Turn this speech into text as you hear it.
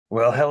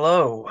Well,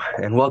 hello,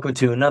 and welcome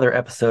to another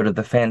episode of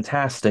the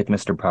Fantastic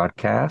Mr.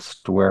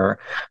 Podcast, where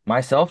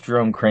myself,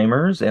 Jerome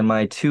Kramers, and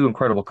my two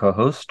incredible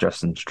co-hosts,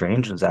 Justin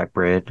Strange and Zach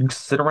Briggs,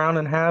 sit around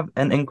and have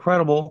an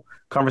incredible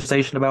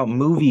conversation about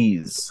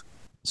movies.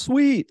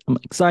 Sweet. I'm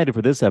excited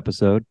for this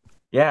episode.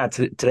 Yeah,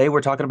 today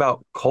we're talking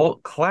about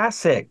cult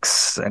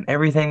classics and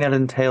everything that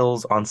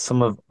entails on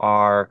some of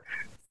our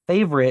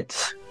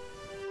favorite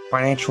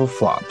financial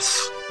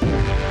flops.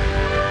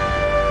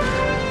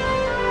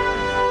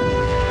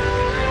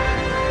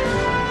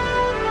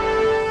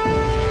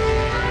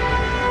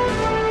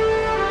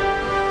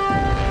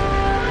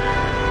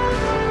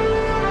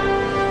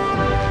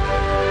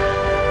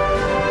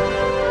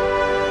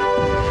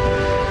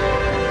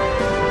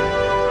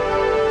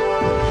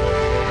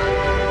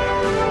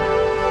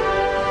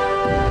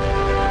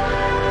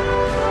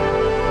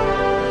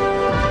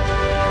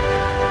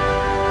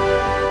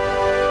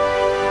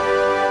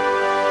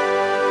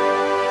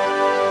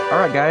 All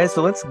right, guys,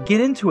 so let's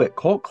get into it.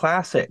 Cult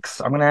classics.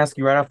 I'm going to ask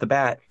you right off the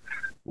bat,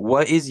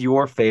 what is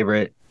your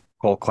favorite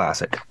cult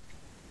classic?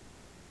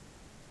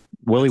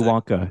 Willy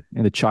Wonka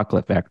and the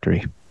Chocolate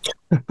Factory.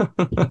 Is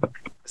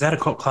that a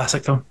cult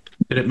classic though?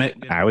 Did it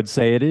make? I would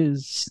say it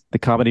is. The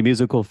comedy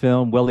musical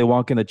film Willy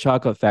Wonka and the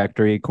Chocolate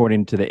Factory,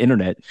 according to the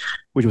internet,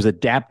 which was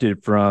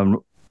adapted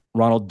from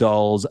Ronald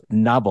Dahl's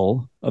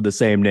novel of the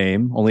same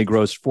name, only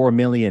grossed $4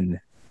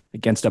 million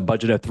against a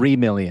budget of $3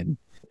 million.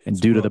 And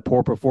due to the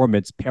poor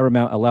performance,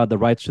 Paramount allowed the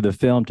rights to the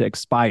film to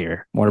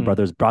expire. Warner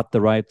Brothers bought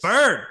the rights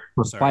Burn!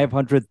 for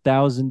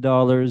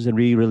 $500,000 and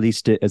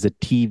re-released it as a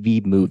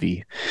TV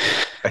movie.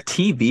 A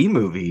TV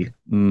movie?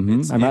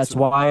 Mm-hmm. And that's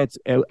why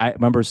I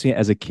remember seeing it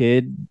as a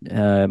kid.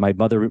 My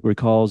mother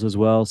recalls as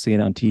well seeing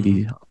it on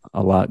TV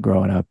a lot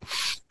growing up.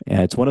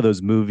 And it's one of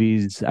those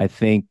movies. I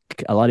think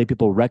a lot of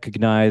people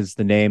recognize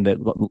the name. That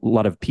a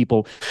lot of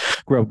people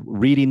grew up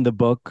reading the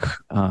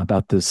book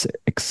about this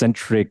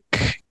eccentric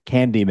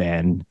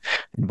Candyman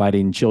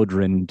inviting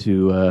children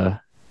to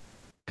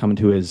come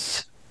into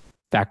his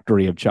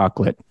factory of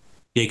chocolate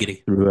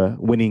Giggity. through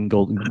winning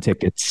golden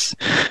tickets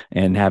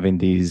and having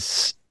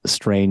these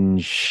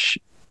strange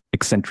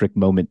eccentric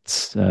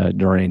moments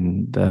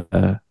during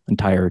the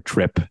entire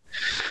trip.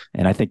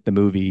 And I think the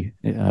movie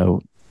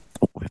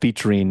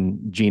featuring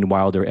Gene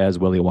Wilder as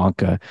Willy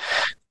Wonka,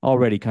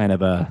 already kind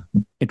of a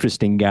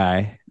interesting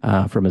guy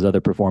from his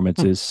other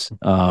performances.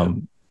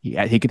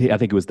 I think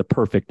it was the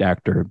perfect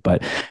actor,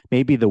 but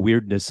maybe the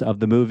weirdness of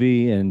the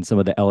movie and some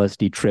of the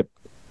LSD trip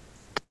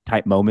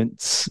type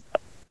moments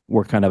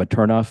were kind of a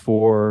turnoff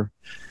for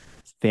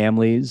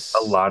families.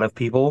 A lot of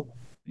people.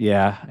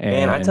 Yeah,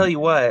 And I tell you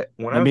what,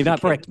 when I was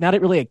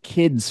not really a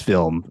kids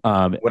film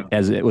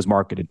as it was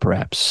marketed,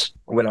 perhaps.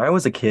 when I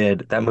was a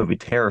kid, that movie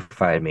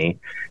terrified me,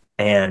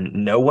 and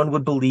no one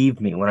would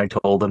believe me when I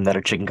told them that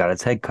a chicken got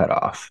its head cut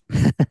off.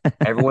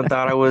 Everyone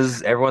thought I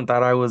was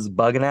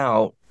bugging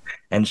out.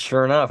 And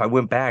sure enough, I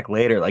went back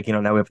later,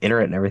 now we have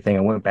internet and everything.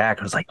 I went back.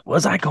 I was like,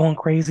 was I going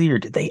crazy, or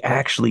did they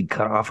actually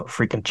cut off a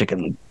freaking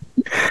chicken?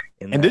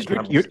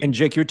 And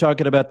Jake, you're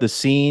talking about the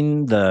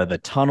scene, the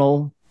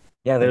tunnel.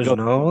 Yeah, there's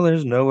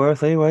no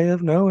earthly way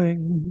of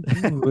knowing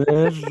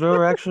which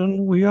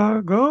direction we are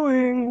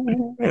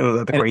going.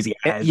 The crazy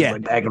eyes, just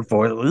like back and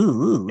forth.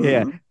 Ooh,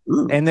 Yeah,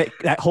 ooh. and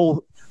that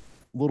whole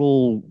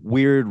little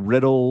weird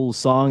riddle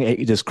song,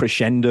 it just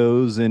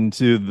crescendos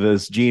into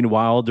this Gene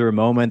Wilder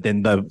moment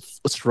and the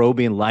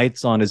strobing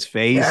lights on his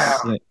face.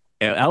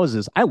 Yeah.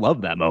 I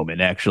love that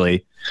moment,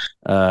 actually.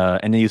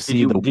 And then you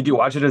see Did you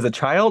watch it as a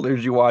child, or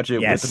did you watch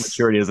it Yes. with the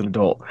maturity as an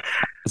adult?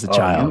 as a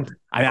child.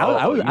 I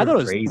thought it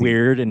was crazy.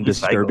 weird and You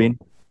psycho. disturbing.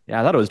 Yeah,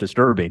 I thought it was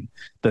disturbing.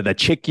 The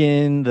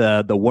chicken,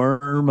 the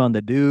worm on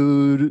the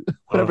dude,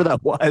 whatever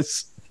that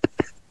was.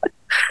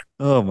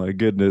 Oh my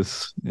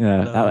goodness!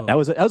 Yeah, No. that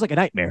was like a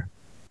nightmare.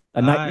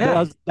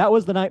 Yeah. That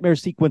was the nightmare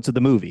sequence of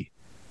the movie.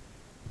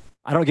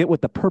 I don't get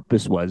what the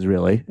purpose was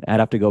really. I'd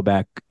have to go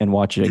back and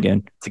watch it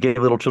again. To give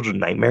little children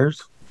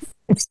nightmares.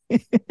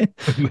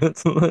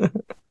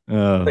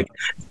 Uh, Like,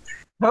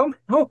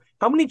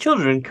 how many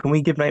children can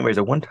we give nightmares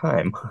at one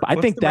time? I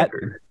What's think the that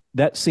record?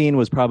 that scene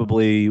was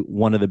probably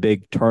one of the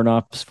big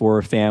turnoffs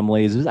for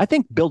families. I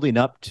think building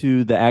up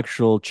to the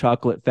actual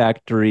chocolate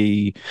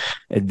factory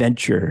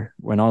adventure,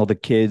 when all the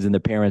kids and the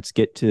parents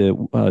get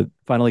to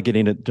finally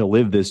getting to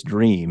live this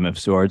dream of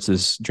sorts,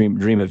 this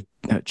dream of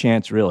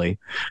chance, really,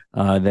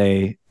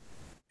 it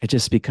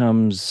just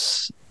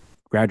becomes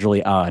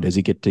gradually odd as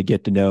you get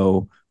to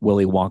know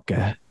Willy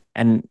Wonka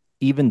and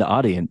even the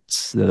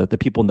audience, the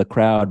people in the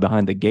crowd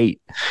behind the gate.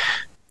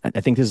 I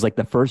think this is like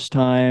the first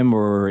time,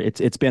 or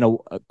it's been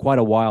quite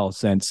a while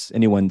since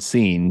anyone's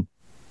seen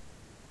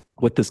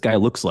what this guy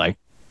looks like.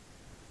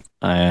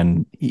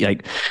 And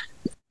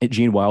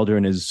Gene Wilder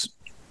and his,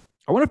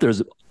 I wonder if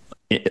there's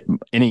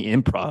any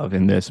improv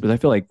in this, but I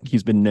feel like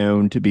he's been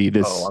known to be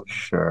this Oh, I'm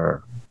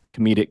sure.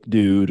 comedic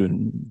dude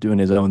and doing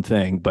his own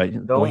thing, but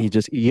the way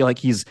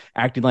he's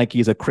acting like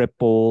he's a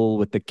cripple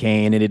with the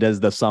cane and he does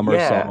the Yeah,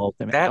 somersault.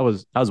 I mean, that that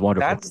was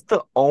wonderful. that's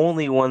the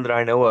only one that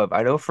I know of.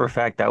 I know for a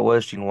fact that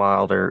was Gene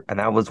Wilder, and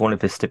that was one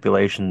of his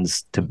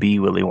stipulations to be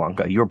Willy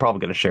Wonka. You were probably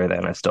going to share that,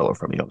 and I stole it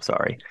from you. I'm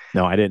sorry.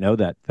 No, I didn't know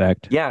that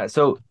fact. Yeah,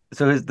 so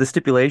the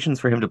stipulations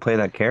for him to play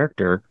that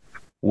character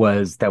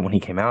was that when he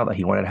came out, that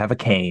he wanted to have a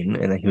cane,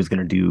 and that he was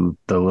going to do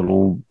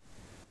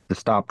the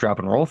stop, drop,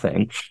 and roll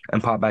thing,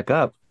 and pop back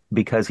up.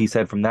 Because he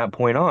said from that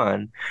point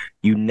on,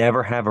 you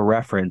never have a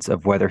reference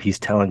of whether he's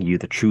telling you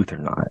the truth or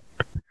not.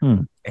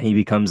 Hmm. And he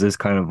becomes this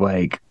kind of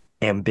like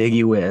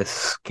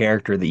ambiguous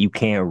character that you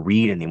can't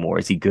read anymore.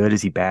 Is he good?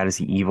 Is he bad? Is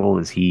he evil?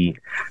 Is he,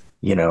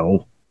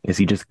 is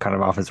he just kind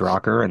of off his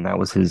rocker? And that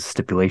was his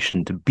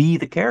stipulation to be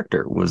the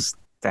character, was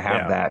to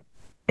have that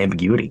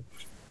ambiguity,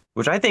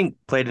 which I think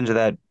played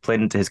into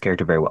his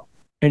character very well.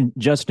 And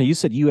Justin, you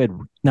said you had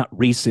not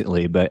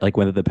recently, but like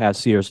one of the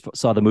past years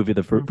saw the movie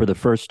for the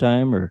first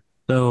time, or?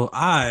 So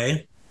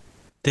I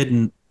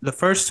didn't. The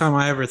first time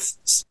I ever.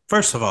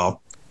 First of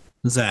all,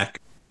 Zach,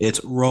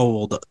 it's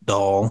Roald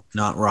Dahl,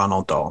 not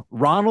Ronald Dahl.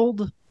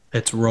 Ronald?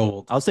 It's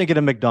Roald. I was thinking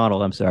of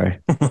McDonald. I'm sorry.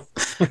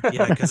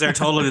 Yeah, because they're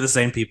totally the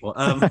same people.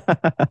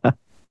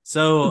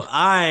 So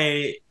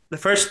the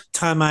first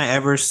time I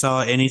ever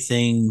saw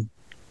anything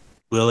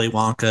Willy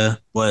Wonka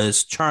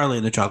was Charlie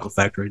and the Chocolate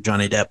Factory,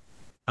 Johnny Depp.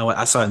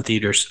 I saw it in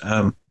theaters,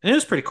 and it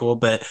was pretty cool.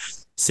 But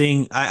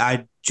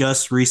I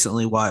just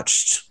recently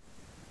watched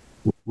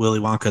Willy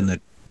Wonka and the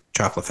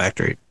Chocolate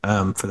Factory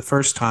for the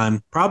first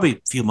time, probably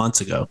a few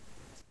months ago,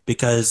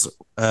 because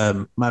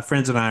my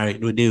friends and I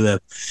would do a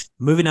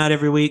movie night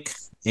every week,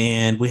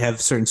 and we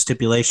have certain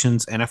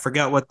stipulations, and I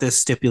forgot what this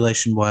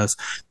stipulation was,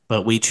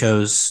 but we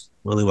chose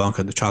Willy Wonka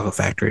and the Chocolate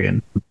Factory,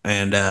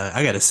 and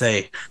I got to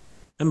say,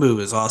 the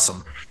movie was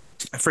awesome.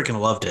 I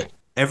freaking loved it.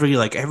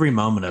 Every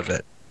moment of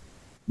it.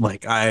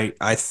 Like I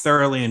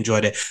thoroughly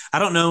enjoyed it. I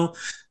don't know.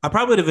 I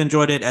probably would have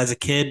enjoyed it as a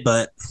kid,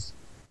 but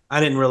I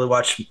didn't really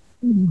watch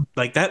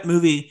like that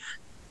movie.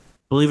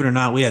 Believe it or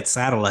not, we had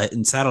satellite,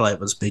 and satellite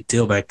was a big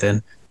deal back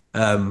then.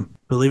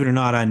 Believe it or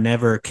not, I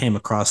never came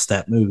across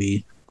that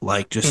movie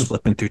like just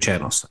flipping through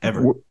channels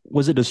ever.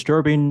 Was it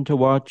disturbing to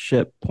watch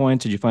at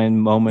points? Did you find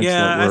moments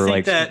that were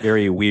like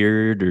very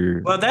weird?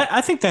 Or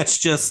I think that's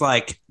just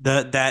like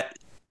that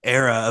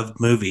era of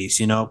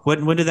movies. You know,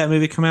 when did that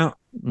movie come out?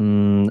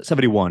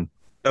 71.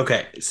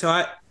 Okay, so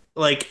I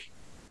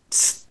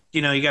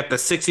you got the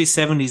 60s,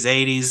 70s,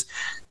 80s,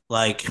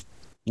 like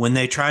when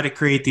they try to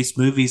create these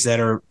movies that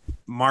are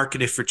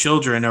marketed for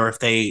children, or if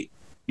they,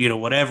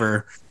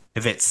 whatever,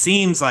 if it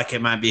seems like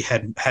it might be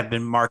had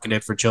been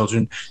marketed for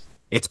children,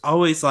 it's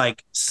always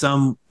like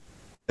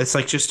it's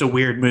like just a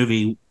weird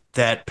movie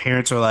that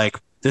parents are like,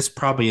 this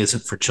probably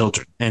isn't for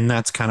children. And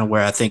that's kind of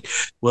where I think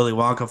Willy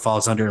Wonka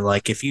falls under.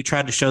 Like, if you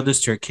tried to show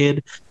this to a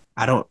kid,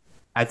 I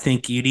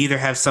think you'd either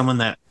have someone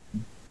that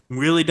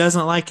really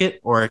doesn't like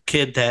it or a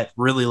kid that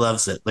really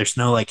loves it. There's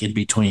no like in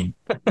between.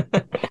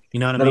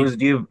 You know what I mean?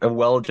 Do you have a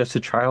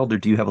well-adjusted child, or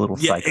do you have a little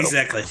psycho? Yeah,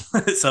 exactly.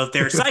 So if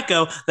they're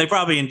psycho, they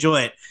probably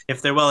enjoy it.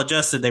 If they're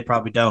well-adjusted, they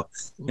probably don't.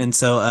 And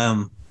so,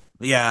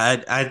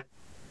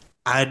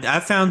 I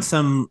found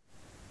some.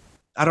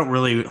 I don't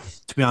really,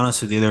 to be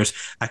honest with you,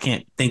 I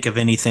can't think of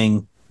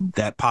anything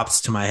that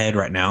pops to my head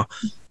right now,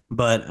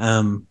 but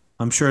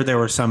I'm sure there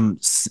were some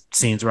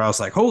scenes where I was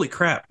like, holy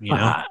crap,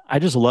 I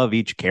just love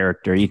each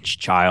character. Each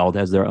child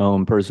has their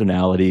own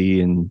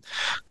personality and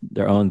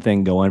their own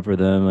thing going for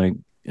them. Like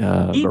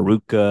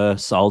Veruca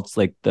Salt's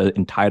like the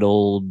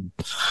entitled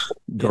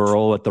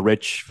girl with the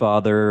rich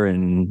father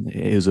and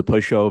is a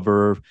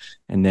pushover.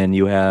 And then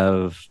you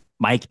have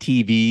Mike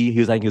TV,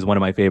 I think he's one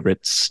of my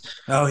favorites.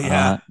 Oh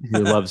yeah, who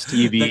loves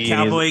TV. The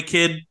cowboy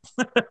kid.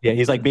 Yeah,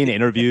 he's like being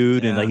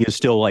interviewed, and like he's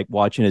still like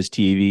watching his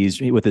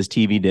TVs with his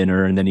TV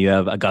dinner. And then you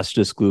have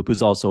Augustus Gloop,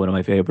 who's also one of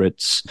my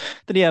favorites.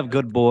 Then you have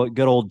good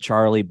old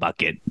Charlie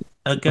Bucket.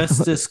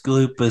 Augustus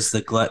Gloop is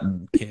the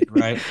glutton kid,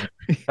 right?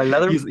 He's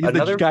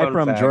the guy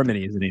from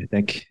Germany, isn't he? I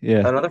think.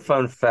 Yeah. Another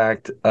fun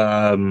fact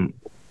regarding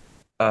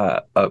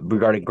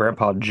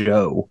Grandpa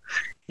Joe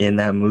in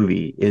that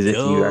movie is if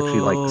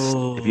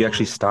you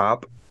actually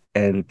stop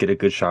and get a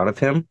good shot of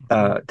him,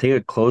 take a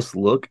close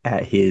look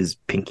at his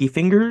pinky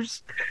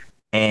fingers,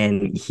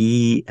 and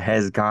he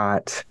has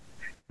got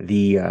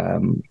the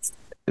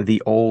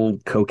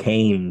old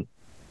cocaine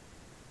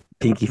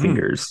pinky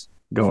fingers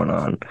going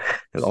on.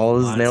 And all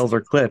his nails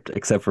are clipped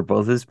except for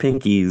both his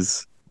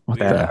pinkies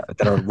that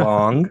are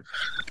long,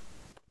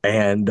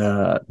 and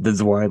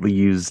that's widely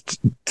used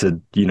to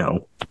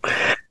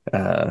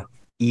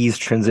ease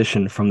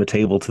transition from the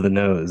table to the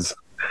nose.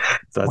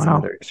 So that's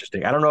another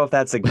interesting. I don't know if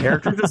that's a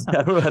character. I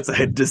don't know if that's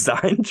a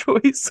design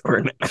choice or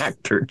an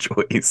actor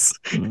choice.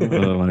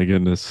 Oh my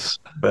goodness,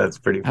 that's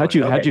pretty funny.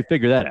 How'd you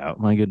figure that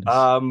out? My goodness.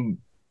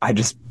 I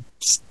just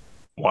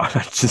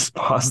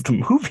paused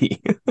the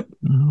movie.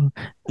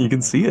 You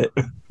can see it.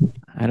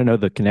 I don't know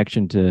the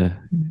connection to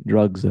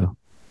drugs though.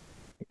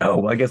 Oh,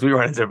 well, I guess we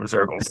run in different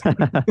circles.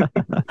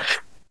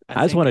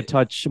 I just want to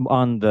touch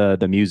on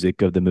the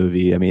music of the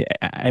movie. I mean,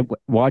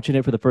 watching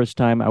it for the first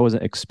time, I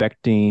wasn't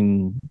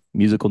expecting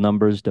musical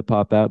numbers to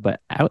pop out,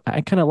 but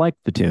I kind of like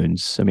the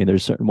tunes. I mean,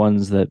 there's certain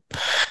ones that,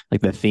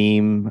 like the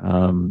theme,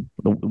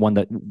 the one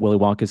that Willy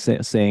Wonka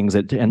sings,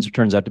 it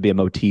turns out to be a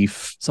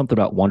motif, something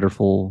about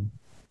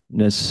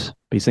wonderfulness.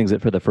 He sings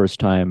it for the first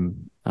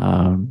time.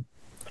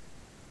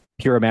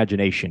 Pure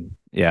Imagination.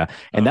 Yeah.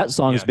 And that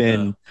song's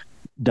been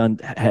done,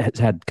 has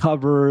had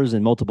covers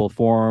in multiple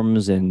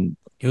forms, and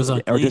it was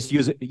on or just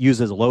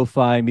use as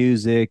lo-fi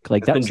music.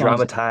 Like it's been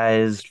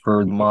dramatized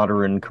for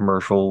modern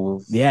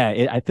commercials.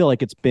 Yeah, I feel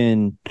like it's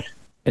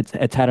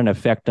had an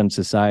effect on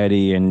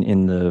society and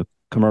in the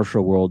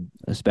commercial world,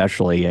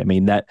 especially. I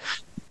mean, that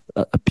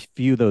a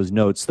few of those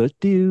notes, those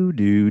do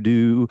do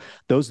do,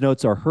 those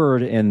notes are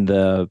heard in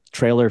the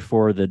trailer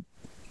for the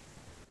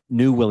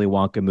new Willy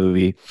Wonka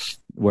movie,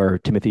 where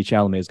Timothy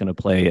Chalamet is going to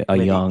play a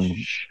young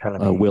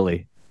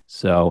Willy.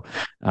 So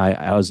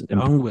I was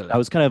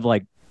kind of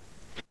like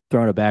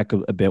thrown aback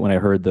a bit when I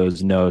heard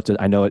those notes.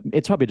 I know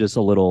it's probably just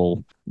a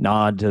little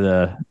nod to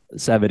the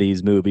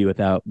 70s movie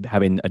without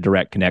having a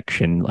direct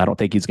connection. I don't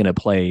think he's going to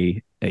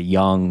play a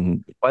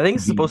young. I think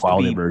it's supposed to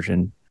be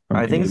version.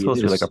 I think it's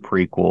supposed to be like a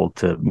prequel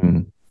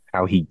to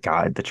how he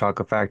got the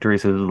Chocolate Factory.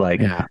 So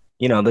like,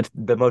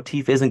 the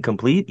motif isn't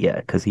complete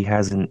yet because he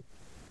hasn't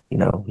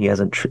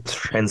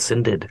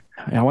transcended.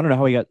 I want to know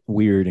how he got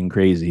weird and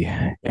crazy.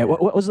 And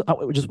what was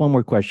just one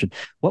more question?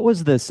 What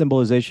was the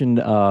symbolization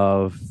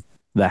of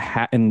the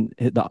hat in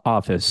the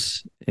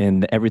office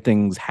and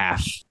everything's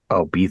half?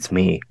 Oh, beats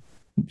me.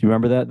 Do you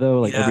remember that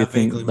though? Like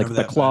everything, like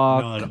the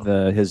clock,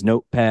 his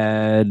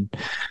notepad.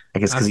 I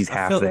guess because he's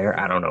half there.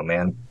 I don't know,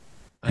 man.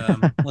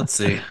 Let's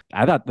see.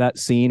 I thought that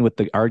scene with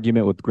the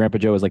argument with Grandpa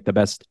Joe was like the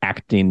best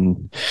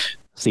acting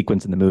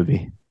sequence in the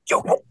movie.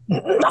 Yo,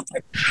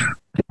 nothing.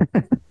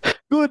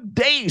 Good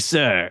day,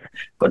 sir.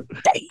 Good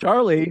day,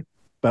 Charlie.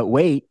 But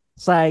wait,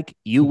 psych,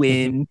 you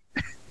win.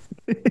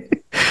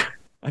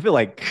 I feel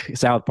like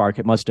South Park,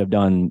 it must have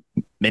done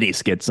many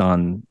skits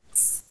on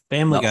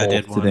Family Guy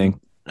did one. Thing.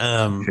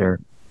 Sure.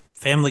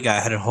 Family Guy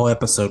had a whole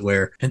episode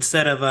where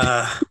instead of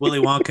Willy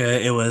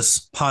Wonka, it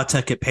was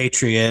Pawtucket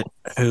Patriot,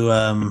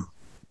 who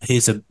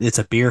it's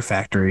a beer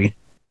factory.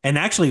 And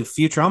actually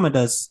Futurama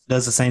does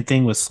the same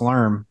thing with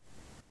Slurm.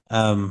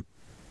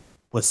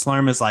 What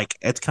Slurm is like,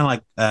 it's kind of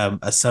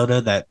like a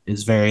soda that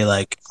is very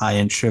like high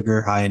in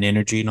sugar, high in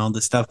energy, and all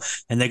this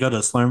stuff. And they go to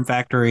the Slurm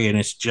factory, and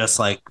it's just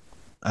like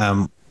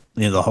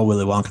the whole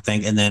Willy Wonka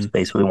thing. And then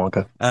Space Willy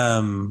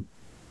Wonka.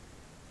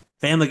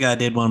 Family Guy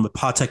did one with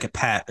Pawtucket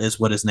Pat, is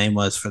what his name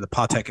was, for the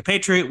Pawtucket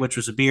Patriot, which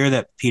was a beer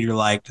that Peter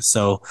liked.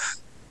 So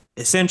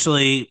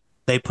essentially,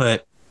 they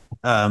put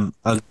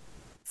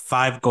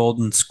 5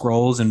 golden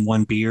scrolls in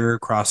one beer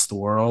across the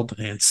world.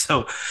 And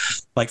so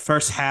like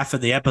first half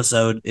of the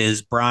episode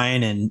is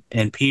Brian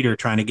and Peter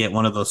trying to get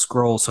one of those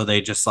scrolls. So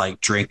they just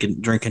like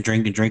drinking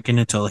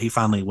until he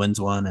finally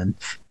wins one. And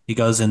he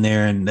goes in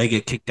there and they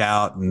get kicked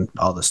out and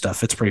all this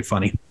stuff. It's pretty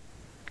funny.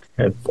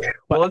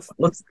 Well,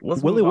 let's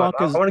Willy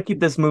Wonka's. I want to keep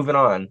this moving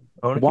on.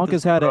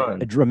 Wonka's had a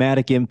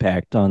dramatic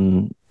impact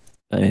on,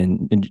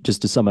 and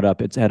just to sum it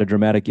up, it's had a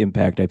dramatic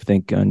impact, I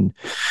think, on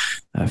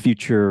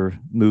future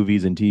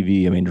movies and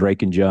TV. I mean,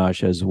 Drake and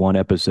Josh has one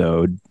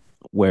episode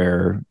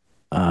where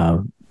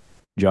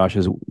Josh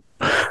is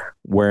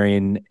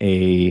wearing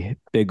a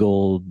big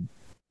old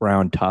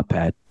brown top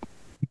hat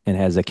and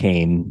has a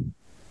cane.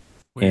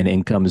 Weird. And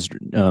in comes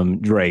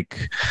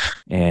Drake,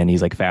 and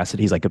he's like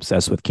he's like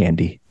obsessed with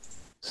candy.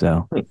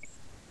 So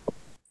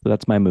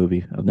that's my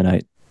movie of the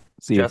night.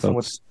 See you,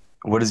 folks.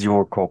 What is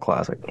your cult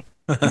classic?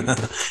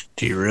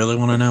 Do you really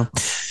want to know?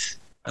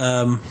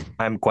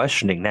 I'm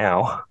questioning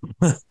now.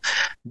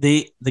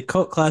 The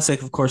cult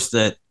classic, of course,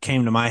 that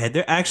came to my head.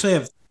 There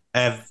actually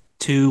have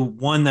two.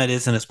 One that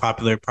isn't as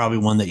popular, probably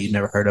one that you've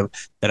never heard of,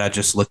 that I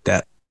just looked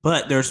at.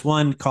 But there's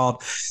one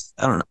called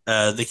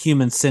The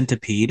Human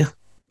Centipede.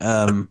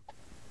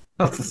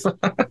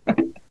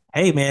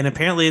 Hey man,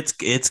 apparently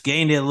it's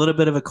gained a little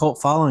bit of a cult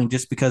following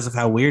just because of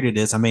how weird it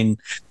is. I mean,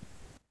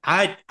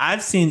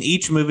 I've seen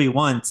each movie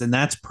once, and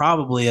that's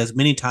probably as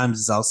many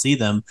times as I'll see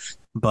them.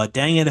 But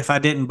dang it, if I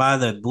didn't buy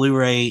the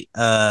Blu-ray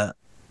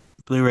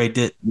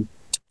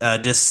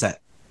disc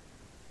set,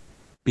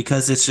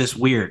 because it's just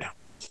weird.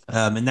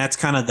 And that's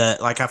kind of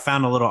I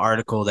found a little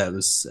article that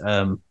was,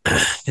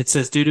 it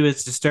says, due to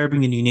its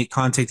disturbing and unique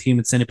content,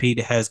 Human Centipede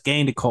has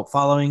gained a cult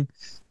following.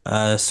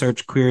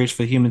 Search queries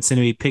for Human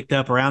Centipede picked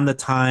up around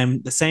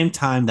the same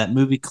time that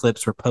movie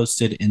clips were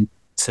posted in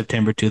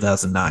September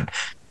 2009.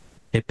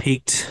 It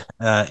peaked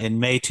in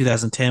May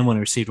 2010 when it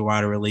received a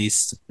wider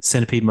release.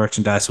 Centipede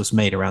merchandise was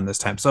made around this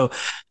time. So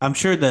I'm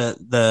sure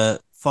the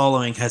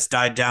following has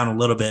died down a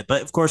little bit.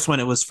 But of course, when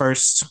it was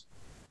first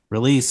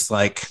released,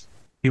 like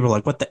people were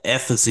like, "What the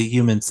F is a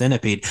Human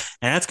Centipede?"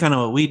 And that's kind of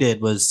what we did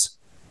was,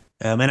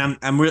 and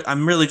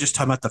I'm really just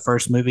talking about the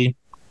first movie.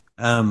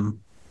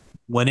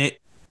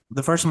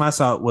 The first time I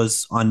saw it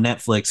was on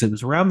Netflix. It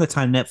was around the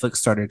time Netflix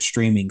started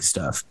streaming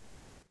stuff.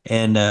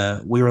 and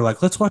we were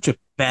like, let's watch a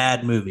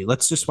bad movie.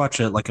 Let's just watch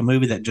a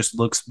movie that just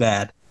looks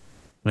bad.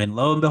 And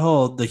lo and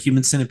behold, The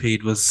Human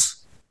Centipede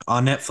was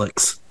on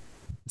Netflix.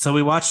 So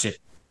we watched it,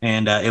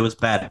 and it was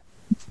bad.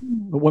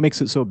 What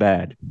makes it so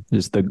bad?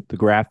 Is the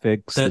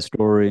graphics, the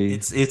story?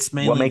 It's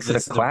mainly what makes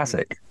it a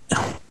classic.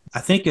 I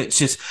think it's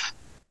just,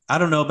 I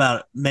don't know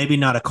about, maybe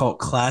not a cult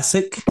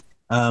classic,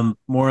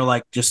 more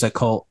like just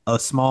a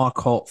small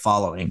cult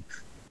following.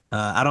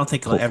 I don't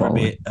think it'll ever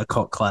be a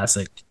cult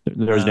classic.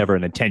 There's never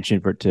an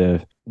intention for it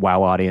to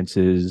wow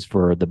audiences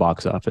for the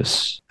box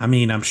office. I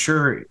mean, I'm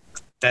sure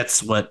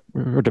that's what,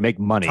 or to make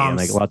money,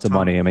 like lots of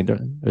money. I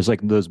mean, there's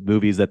like those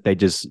movies that they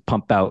just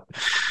pump out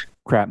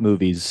crap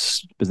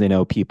movies because they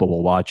know people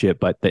will watch it,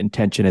 but the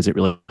intention isn't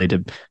really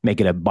to make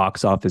it a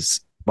box office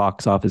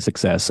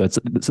success. So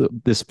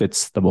this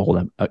fits the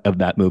mold of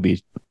that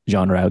movie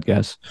genre, I would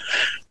guess.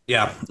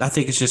 Yeah, I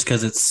think it's just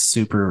because it's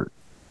super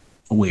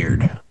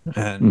weird,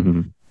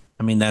 and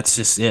I mean that's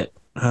just it.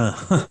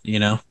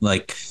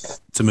 Like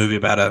it's a movie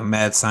about a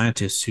mad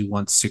scientist who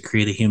wants to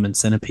create a human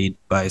centipede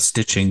by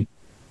stitching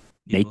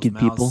naked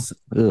people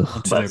into their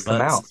Butts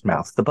the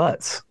mouths the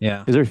butts.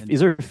 Yeah. Is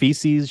there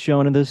feces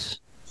shown in this?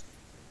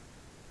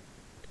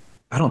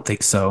 I don't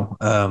think so.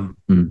 I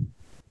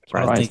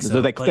don't think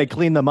so. They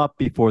clean them up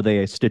before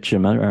they stitch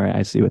them. All right,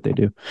 I see what they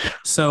do.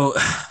 So,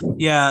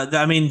 yeah,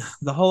 I mean,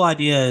 the whole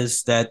idea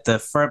is that the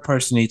front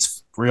person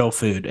eats real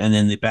food, and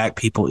then the back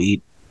people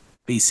eat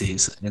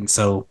feces, and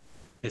so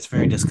it's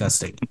very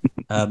disgusting.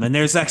 And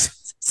there's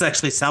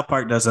actually South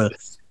Park does a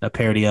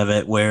parody of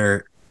it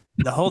where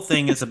the whole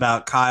thing is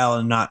about Kyle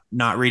and not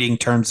reading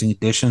terms and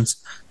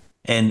conditions,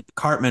 and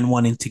Cartman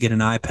wanting to get an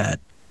iPad,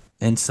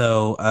 and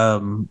so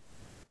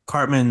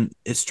Cartman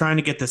is trying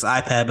to get this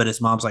iPad, but his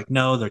mom's like,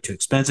 no, they're too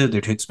expensive.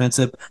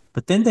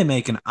 But then they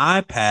make an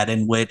iPad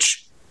in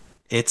which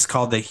it's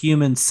called the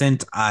Human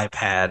Cent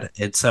iPad.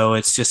 And so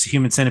it's just a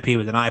human centipede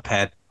with an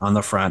iPad on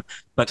the front.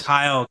 But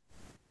Kyle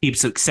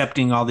keeps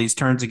accepting all these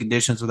terms and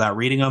conditions without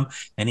reading them,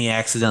 and he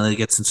accidentally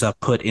gets himself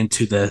put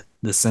into the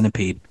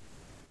centipede.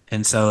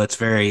 And so it's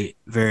very,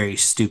 very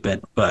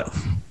stupid. But,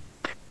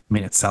 I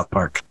mean, it's South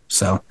Park.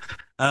 So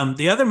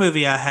the other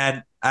movie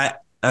I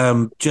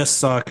just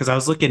saw, because I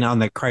was looking on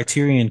the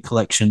Criterion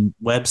Collection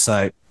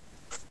website,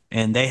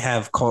 and they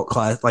have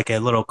like a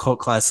little cult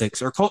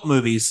classics or cult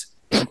movies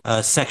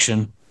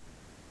section,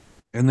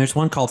 and there's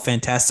one called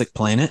Fantastic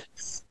Planet,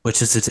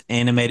 which is an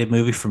animated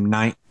movie from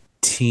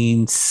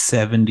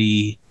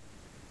 1970,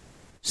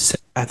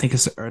 I think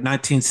it's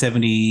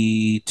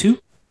 1972,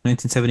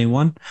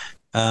 1971.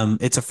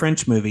 It's a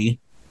French movie,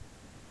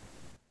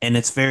 and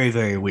it's very,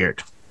 very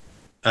weird.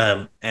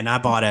 And I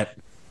bought it,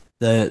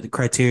 the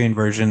Criterion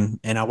version,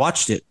 and I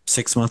watched it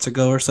 6 months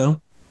ago or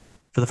so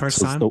for the first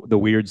time. The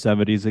weird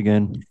 70s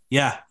again.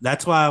 Yeah,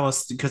 that's why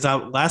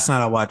last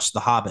night I watched The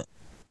Hobbit,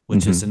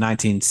 which is a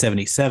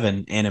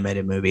 1977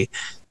 animated movie,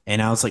 and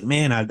I was like,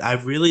 man, I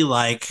really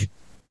like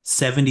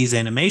 70s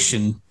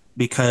animation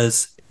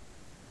because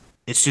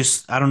it's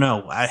just, I don't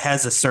know, it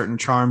has a certain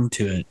charm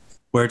to it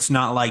where it's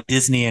not like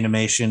Disney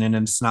animation, and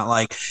it's not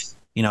like,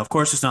 of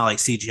course it's not like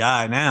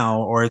CGI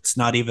now, or it's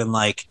not even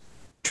like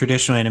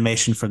traditional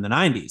animation from the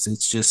 90s.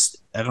 It's just,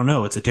 I don't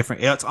know,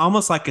 it's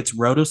almost like it's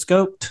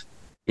rotoscoped.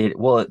 The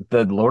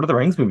Lord of the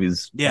Rings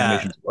movies,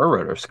 animations were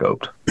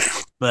rotoscoped,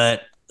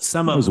 but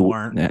some of them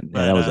weren't. Yeah,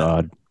 that was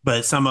odd.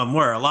 But some of them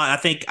were. A lot. I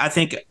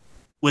think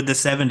with the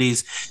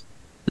 70s,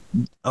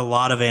 a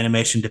lot of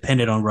animation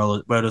depended on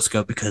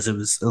rotoscope because it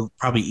was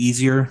probably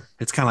easier.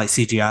 It's kind of like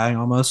CGI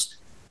almost,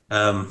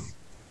 and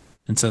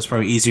so it's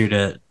probably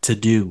easier to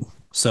do.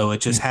 So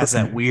it just has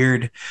that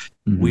weird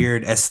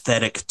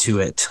aesthetic to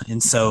it.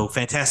 And so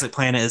Fantastic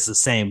Planet is the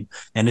same.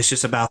 And it's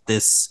just about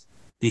these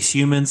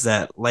humans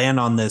that land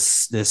on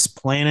this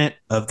planet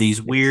of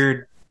these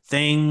weird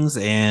things,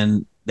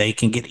 and they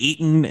can get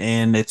eaten.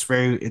 And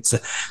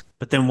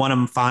but then one of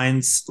them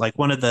finds, like,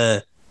 one of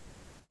the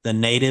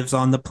natives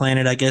on the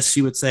planet, I guess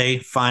you would say,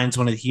 finds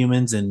one of the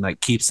humans and like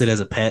keeps it as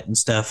a pet and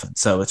stuff. And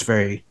so it's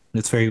very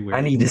weird.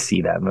 I need to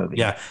see that movie.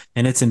 Yeah.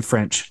 And it's in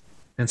French.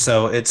 And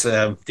so it's,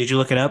 did you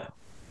look it up?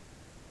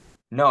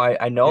 No,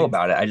 I know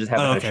about it. I just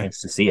haven't had a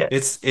chance to see it.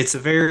 It's a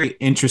very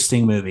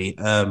interesting movie.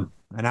 And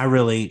but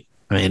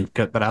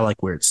I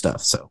like weird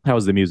stuff. So how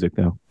was the music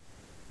though?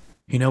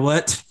 You know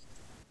what?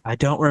 I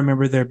don't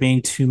remember there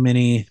being too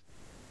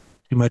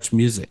much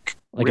music.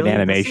 Like really? An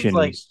animation.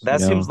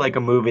 Seems like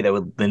a movie that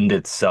would lend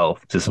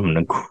itself to some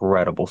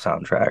incredible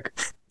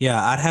soundtrack.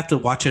 Yeah, I'd have to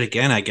watch it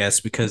again, I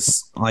guess,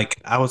 because like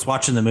I was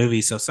watching the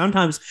movie. So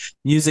sometimes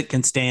music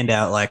can stand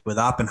out. Like with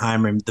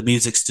Oppenheimer, the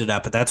music stood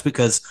out, but that's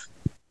because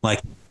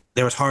like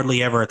there was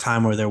hardly ever a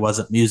time where there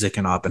wasn't music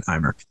in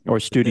Oppenheimer. Or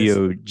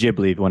Studio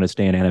Ghibli, if you want to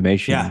stay in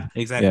animation. Yeah,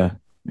 exactly.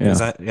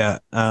 Yeah.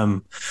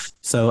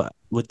 So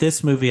with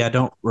this movie, I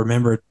don't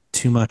remember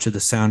too much of the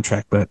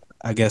soundtrack, but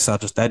I guess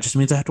that just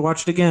means I have to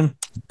watch it again.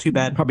 Too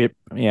bad. Probably,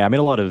 yeah. I mean,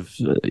 a lot of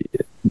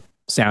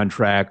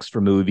soundtracks for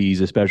movies,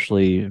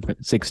 especially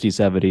 60s,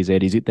 70s,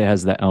 80s, it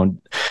has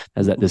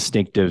has that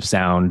distinctive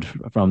sound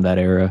from that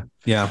era.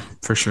 Yeah,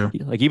 for sure.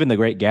 Like even the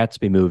Great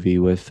Gatsby movie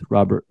with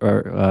Robert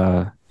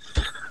or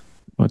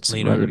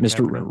Leonardo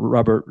Mr. DiCaprio.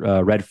 Robert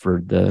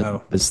Redford,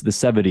 the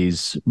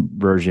 70s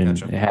version.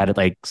 Gotcha. It had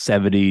like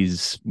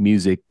 70s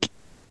music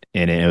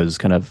in it. It was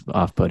kind of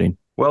off-putting.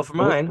 Well, for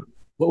mine,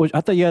 What was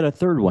I thought you had a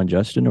third one,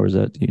 Justin, or was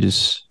that you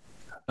just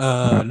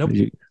Nope.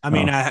 you- I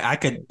mean, oh. I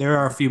could. There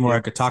are a few more I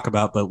could talk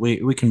about, but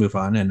we can move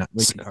on and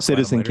we can talk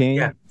Citizen about them Kane?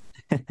 Yeah.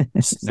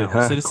 No,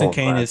 Huh, Citizen cult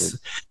Kane classic.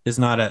 is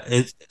not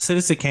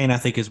Citizen Kane. I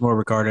think is more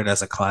regarded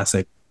as a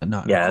classic,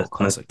 not a Yeah, cult it's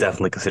classic.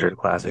 definitely considered a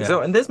classic. Yeah.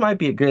 So, and this might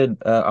be a good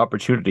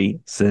opportunity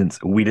since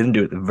we didn't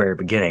do it at the very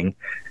beginning.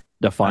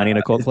 Defining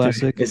a cult is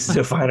classic? is to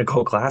define a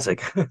cult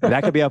classic.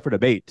 That could be up for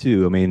debate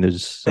too. I mean,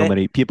 there's so Eh.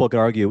 many people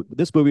could argue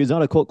this movie is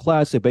not a cult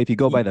classic, but if you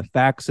go by the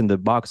facts and the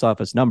box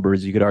office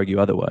numbers, you could argue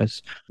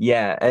otherwise.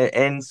 Yeah,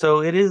 and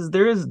so it is.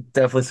 There is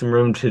definitely some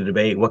room to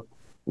debate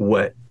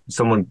what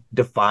someone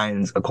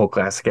defines a cult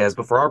classic as.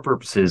 But for our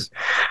purposes,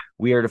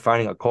 we are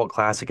defining a cult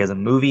classic as a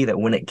movie that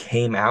when it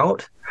came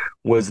out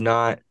was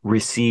not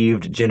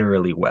received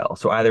generally well.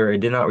 So either it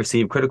did not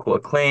receive critical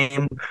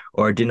acclaim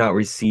or it did not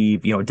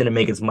receive, it didn't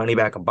make its money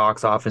back at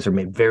box office or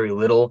made very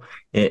little.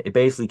 It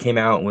basically came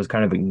out and was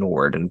kind of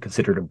ignored and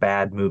considered a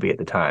bad movie at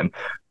the time.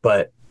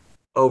 But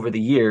over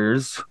the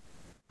years,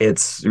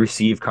 it's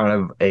received kind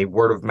of a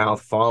word of mouth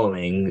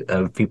following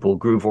of people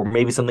groove, or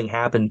maybe something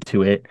happened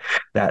to it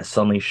that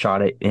suddenly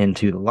shot it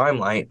into the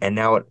limelight, and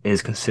now it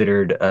is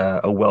considered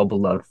a well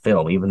beloved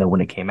film, even though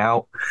when it came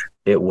out,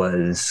 it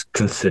was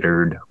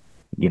considered,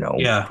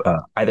 Yeah.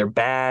 either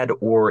bad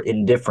or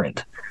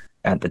indifferent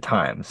at the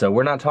time. So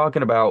we're not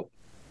talking about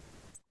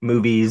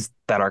movies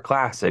that are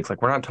classics.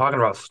 Like we're not talking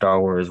about Star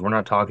Wars. We're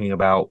not talking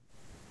about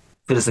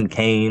Citizen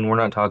Kane. We're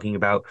not talking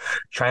about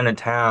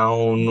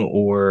Chinatown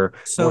or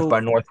North by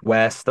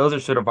Northwest. Those are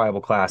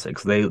certifiable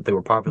classics. They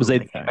were popular when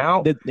they came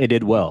out. They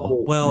did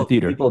well in the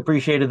theater. People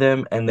appreciated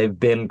them, and they've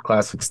been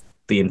classics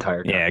the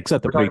entire time. Yeah,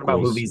 except the We're talking about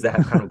prequels. movies that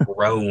have kind of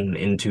grown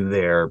into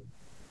their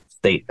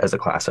state as a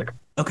classic.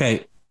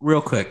 Okay,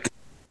 real quick,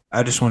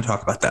 I just want to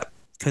talk about that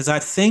because I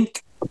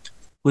think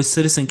with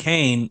Citizen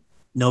Kane,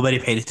 nobody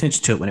paid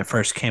attention to it when it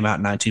first came out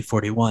in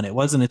 1941. It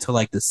wasn't until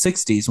like the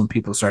 60s when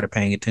people started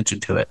paying attention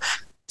to it.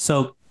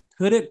 So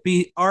could it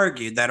be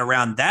argued that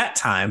around that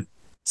time,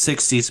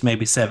 60s,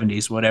 maybe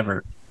 70s,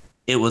 whatever,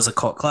 it was a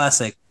cult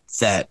classic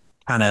that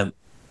kind of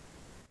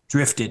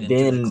drifted into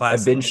Then the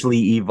classic?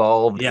 eventually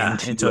evolved Yeah,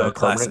 into a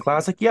classic. permanent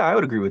classic. Yeah, I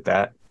would agree with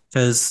that.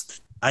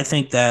 Because I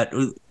think that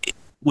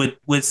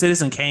with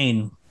Citizen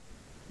Kane,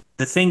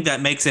 the thing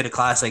that makes it a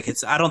classic,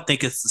 I don't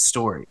think it's the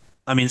story.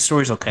 I mean, the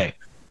story's okay.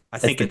 I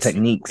think the it's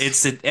techniques.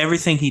 It's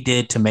everything he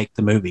did to make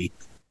the movie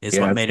is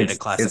what made it a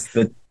classic. It's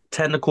the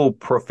technical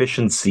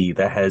proficiency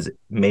that has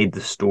made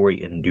the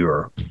story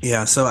endure.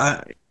 Yeah. So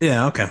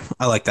okay.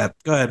 I like that.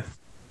 Go ahead.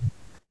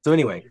 So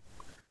anyway,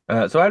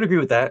 so I'd agree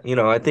with that.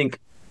 I think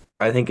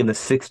in the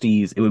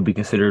 60s it would be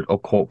considered a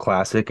cult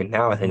classic, and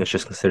now I think it's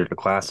just considered a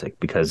classic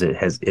because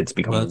it's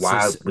become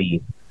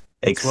widely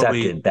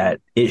accepted that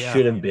it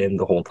should have been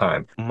the whole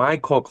time. My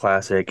cult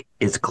classic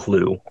is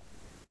Clue.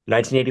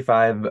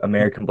 1985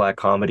 American black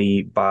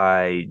comedy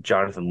by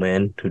Jonathan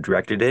Lynn, who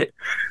directed it.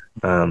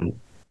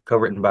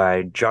 Co-written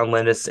by John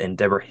Landis and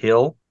Deborah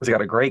Hill. It's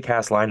got a great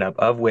cast lineup,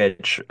 of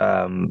which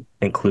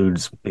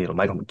includes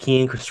Michael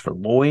McKean, Christopher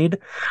Lloyd,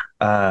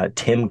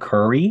 Tim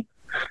Curry,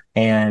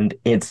 and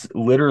it's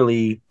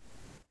literally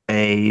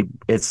a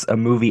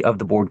movie of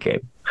the board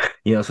game.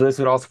 So this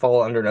would also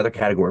fall under another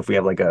category. If we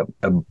have like a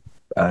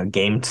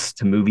games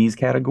to movies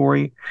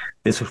category,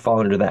 this would fall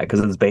under that because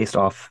it's based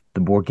off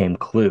the board game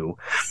Clue.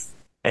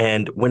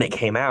 And when it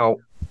came out,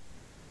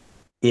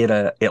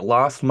 it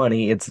lost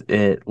money.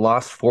 It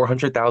lost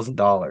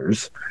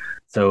 $400,000,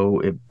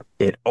 so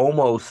it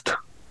almost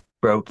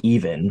broke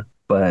even,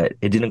 but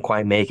it didn't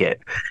quite make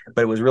it.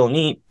 But it was real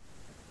neat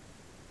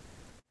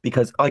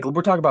because like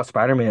we're talking about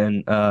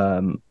Spider-Man,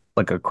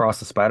 like Across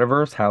the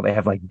Spider-Verse, how they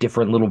have like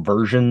different little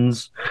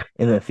versions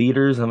in the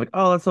theaters. And I'm like,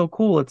 oh, that's so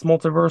cool. It's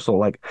multiversal.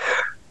 Like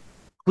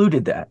Clue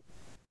did that.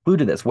 Clue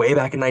did this way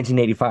back in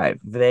 1985.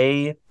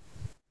 They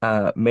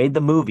made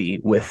the movie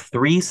with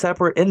 3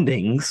 separate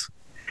endings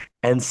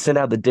and sent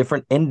out the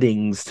different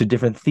endings to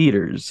different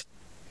theaters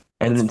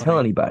and didn't tell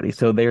anybody.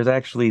 So there's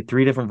actually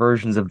 3 different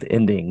versions of the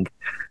ending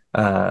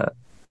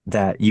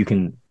that you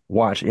can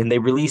watch. And they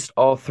released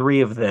all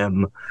 3 of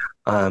them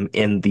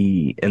in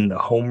the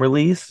home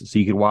release. So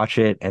you could watch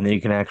it, and then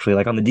you can actually,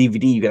 like on the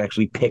DVD, you can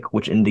actually pick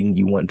which ending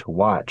you want to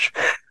watch.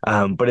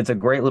 But it's a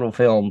great little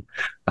film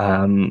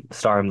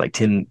starring like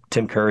Tim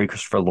Curry,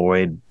 Christopher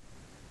Lloyd,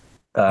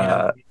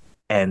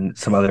 and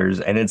some others.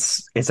 And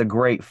it's a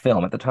great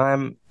film. At the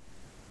time,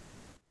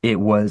 it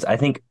was, I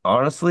think,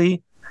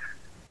 honestly,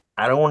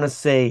 I don't want to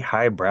say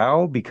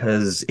highbrow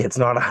because it's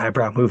not a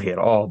highbrow movie at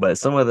all, but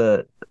some of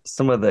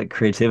the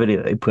creativity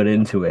that they put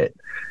into it,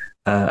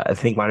 I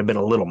think might have been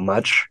a little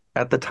much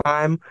at the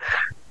time.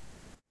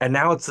 And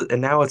now it's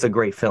a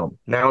great film.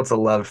 Now it's a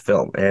loved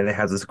film, and it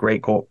has this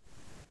great cult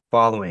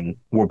following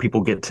where people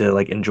get to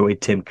like enjoy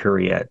Tim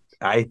Curry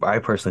I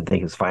personally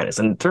think his finest.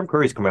 And Tim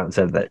Curry's come out and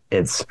said that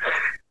it's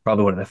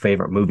probably one of the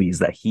favorite movies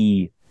that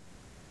he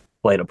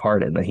played a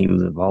part in, that he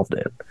was involved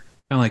in.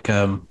 Kind of like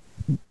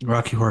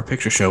Rocky Horror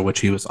Picture Show, which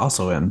he was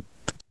also in.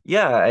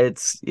 Yeah,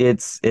 it's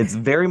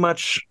very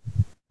much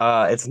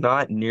it's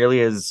not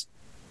nearly as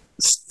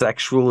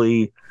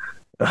sexually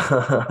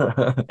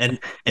and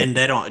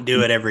they don't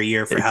do it every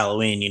year for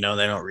Halloween. You know,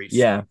 they don't reach.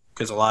 Yeah,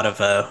 because a lot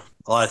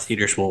of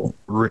theaters will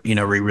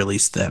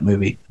re-release that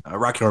movie,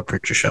 Rocky Horror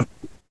Picture Show.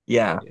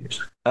 Yeah,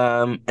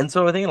 and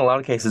so I think in a lot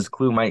of cases,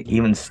 Clue might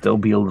even still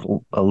be a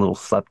little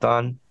slept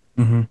on.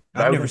 Mm-hmm.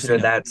 I would consider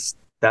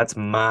that's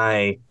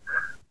my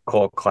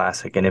cult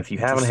classic, and if you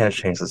haven't had a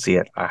chance to see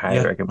it, I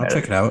highly recommend it.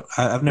 I'll check it out.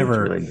 I've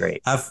never really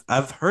great.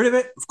 I've heard of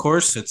it. Of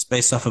course, it's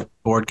based off a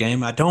board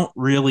game. I don't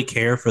really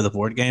care for the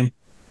board game.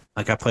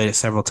 Like, I played it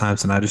several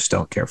times, and I just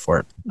don't care for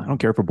it. I don't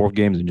care for board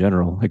games in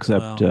general,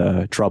 except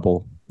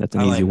Trouble. That's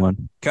an easy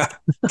one. God,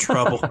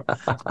 Trouble.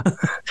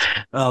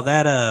 Well,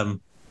 that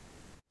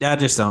I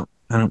just don't.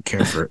 I don't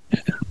care for it.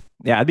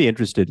 Yeah, I'd be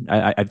interested.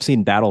 I've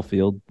seen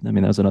Battlefield. I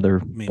mean, that's another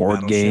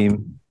board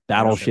game.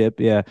 Battleship,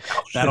 yeah.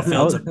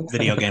 Battlefield's a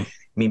video game.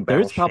 I mean,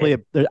 there's probably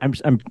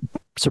I'm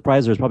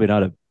surprised there's probably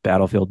not a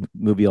Battlefield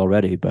movie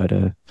already, but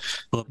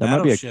well,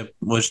 Battleship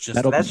was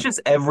just that's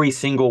just every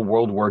single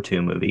World War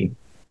II movie.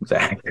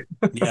 Zach.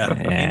 Yeah,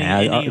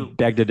 I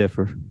beg to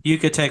differ. You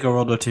could take a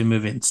World War II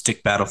movie and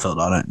stick Battlefield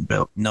on it, and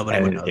build.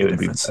 Nobody would know the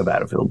difference. Be a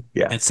Battlefield,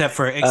 yeah. Except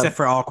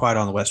for All Quiet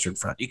on the Western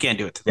Front, you can't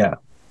do it.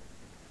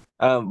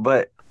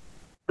 But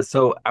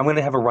so I'm going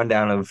to have a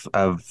rundown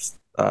of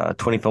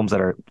 20 films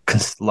that are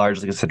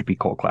largely considered to be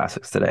cult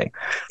classics today.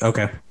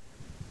 Okay.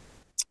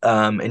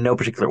 In no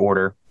particular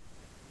order.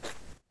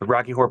 The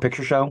Rocky Horror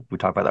Picture Show, we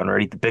talked about that one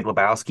already. The Big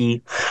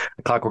Lebowski,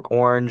 The Clockwork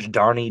Orange,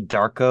 Donnie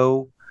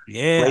Darko,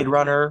 Blade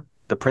Runner,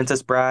 The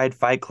Princess Bride,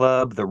 Fight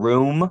Club, The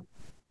Room.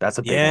 That's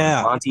a big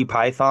one. Monty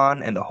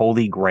Python and the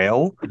Holy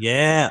Grail.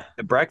 Yeah.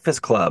 The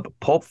Breakfast Club,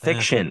 Pulp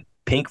Fiction,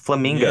 Pink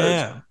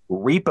Flamingos,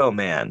 Repo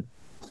Man,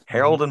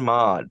 Harold and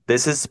Maude,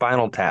 This Is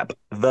Spinal Tap,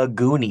 The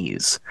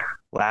Goonies,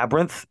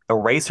 Labyrinth,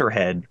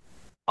 Eraserhead,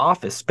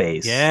 Office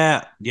Space.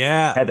 Yeah.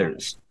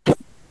 Heathers.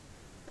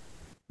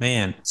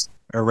 Man,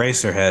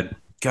 Eraserhead.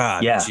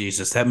 God,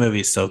 Jesus, that movie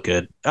is so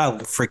good. I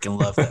freaking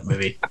love that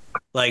movie.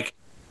 Like,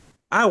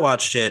 I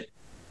watched it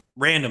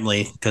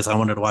randomly because I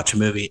wanted to watch a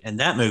movie, and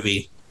that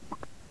movie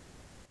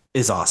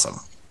is awesome.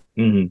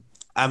 Mm-hmm.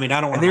 I mean,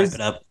 I don't want to hype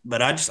it up,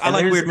 but I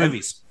like weird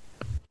movies.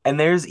 And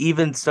there's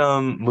even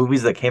some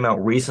movies that came out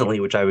recently,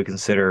 which I would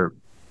consider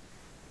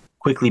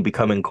quickly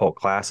becoming cult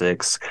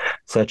classics,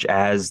 such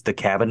as The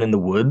Cabin in the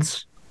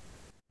Woods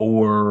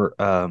or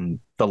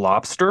The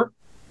Lobster.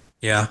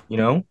 Yeah. You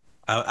know?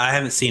 I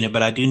haven't seen it,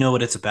 but I do know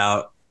what it's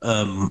about.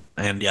 And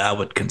yeah, I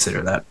would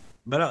consider that.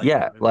 But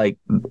like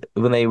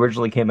when they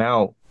originally came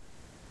out,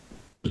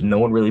 no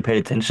one really paid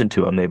attention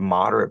to them. They have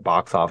moderate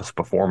box office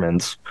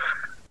performance,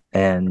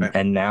 and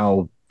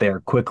now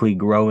they're quickly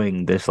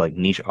growing this like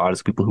niche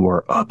audience, people who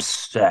are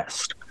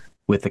obsessed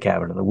with The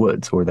Cabin in the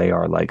Woods, or they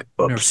are like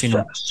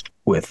obsessed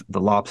with The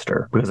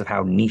Lobster because of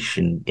how niche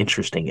and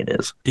interesting it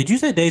is. Did you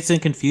say Dazed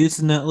and Confused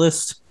in that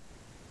list?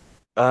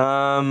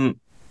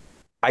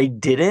 I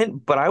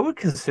didn't, but I would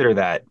consider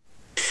that.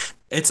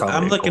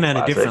 I'm looking at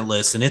a different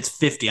list, and it's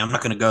 50. I'm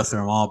not going to go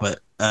through them all,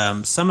 but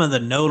some of the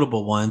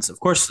notable ones, of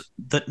course,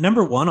 the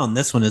number one on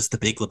this one is The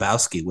Big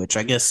Lebowski, which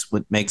I guess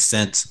would make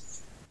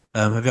sense.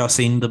 Have y'all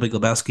seen The Big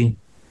Lebowski?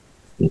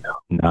 No,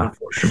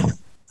 unfortunately.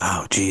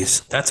 Oh,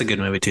 geez, that's a good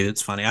movie too.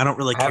 It's funny. I don't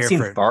really care for. I've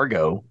seen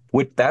Fargo,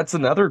 which that's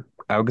another.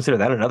 I would consider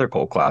that another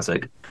cult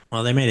classic.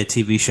 Well, they made a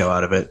TV show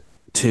out of it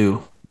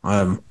too.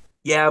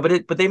 Yeah,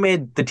 but they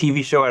made the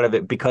TV show out of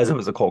it because it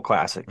was a cult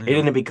classic. Yeah. It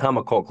didn't become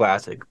a cult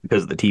classic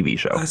because of the TV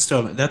show.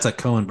 That's a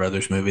Coen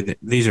Brothers movie.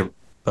 These are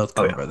both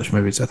Coen Brothers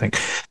movies, I think.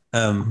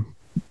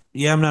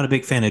 Yeah, I'm not a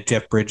big fan of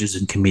Jeff Bridges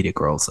in comedic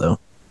roles, though.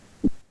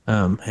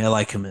 I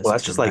like him as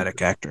a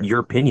dramatic actor. Your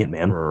opinion,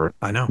 man.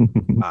 I know.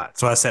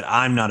 So I said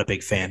I'm not a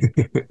big fan.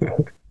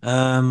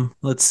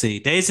 Let's see.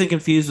 Dazed and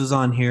Confused was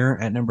on here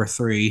at number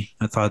 3.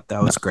 I thought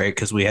that was great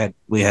because we had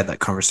that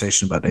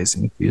conversation about Dazed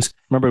and Confused.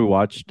 Remember we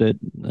watched it?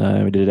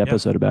 We did an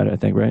episode about it, I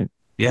think, right?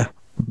 Yeah,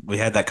 we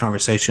had that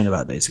conversation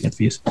about Dazed and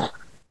Confused.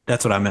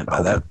 That's what I meant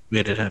by that.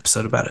 We did an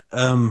episode about it.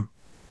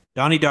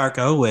 Donnie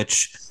Darko,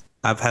 which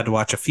I've had to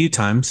watch a few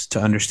times to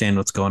understand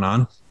what's going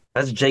on.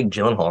 That's Jake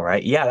Gyllenhaal,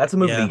 right? Yeah, that's a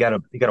movie you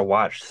gotta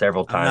watch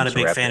several times. I'm not a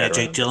big fan of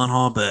Jake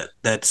Gyllenhaal, but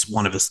that's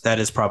that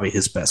is probably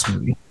his best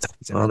movie.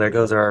 Well, there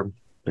goes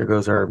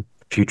our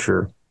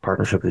future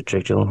partnership with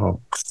Jake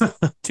Gyllenhaal.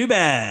 Too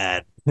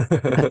bad.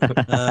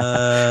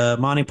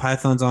 Monty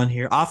Python's on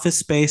here. Office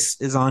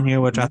Space is on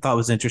here, which I thought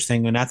was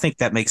interesting, and I think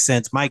that makes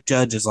sense. Mike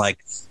Judge is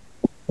like,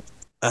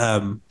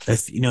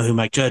 if you know who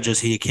Mike Judge is,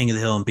 he did King of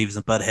the Hill and Beavis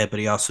and Butthead,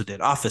 but he also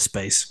did Office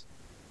Space.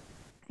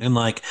 And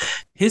like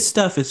his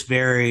stuff is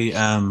very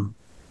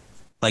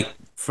like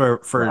for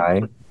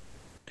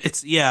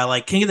it's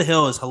like King of the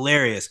Hill is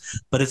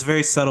hilarious, but it's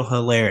very subtle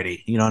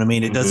hilarity. You know what I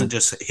mean? It doesn't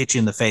just hit you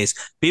in the face.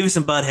 Beavis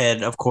and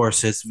Butthead, of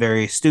course, is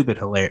very stupid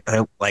hilarious.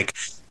 Like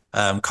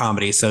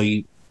comedy. So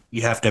you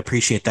have to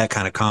appreciate that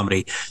kind of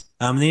comedy.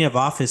 Then you have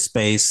Office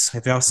Space.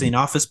 Have y'all seen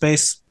Office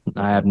Space?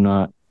 I have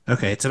not.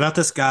 Okay, it's about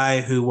this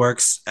guy who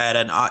works at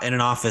in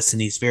an office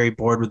and he's very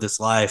bored with his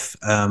life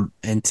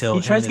until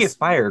He tries to get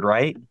fired,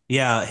 right?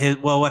 yeah.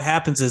 Well, what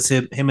happens is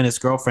him and his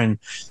girlfriend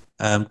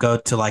go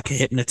to like a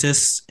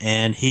hypnotist,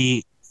 and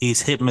he's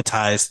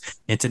hypnotized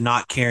into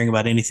not caring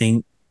about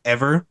anything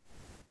ever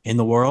in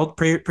the world.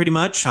 Pretty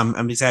much,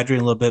 I'm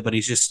exaggerating a little bit, but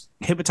he's just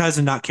hypnotized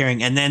and not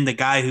caring. And then the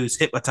guy who's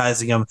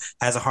hypnotizing him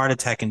has a heart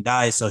attack and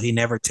dies, so he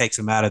never takes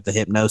him out of the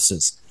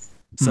hypnosis.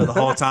 So the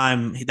whole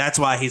time, that's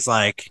why he's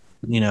like,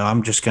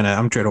 I'm trying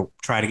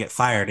to get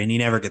fired, and he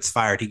never gets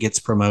fired. He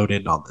gets promoted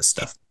and all this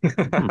stuff.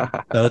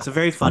 So it's a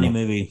very funny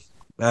movie.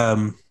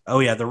 Oh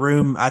yeah, The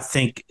Room I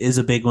think is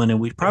a big one, and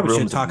we probably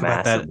should talk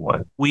about that.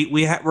 One.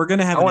 We're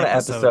gonna have I want an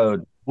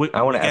episode.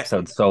 I want an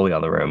episode solely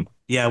on The Room.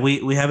 Yeah,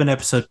 we have an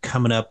episode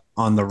coming up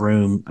on The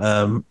Room,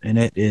 and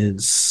it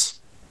is.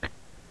 I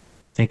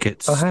think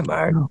it's. Oh hi,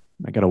 Mark.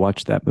 I gotta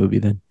watch that movie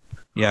then.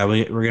 Yeah,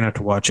 we're gonna have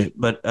to watch it,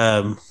 but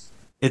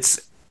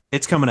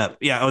it's coming up.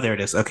 Yeah. Oh, there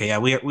it is. Okay. Yeah.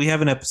 We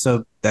have an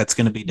episode that's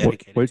going to be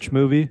dedicated. Which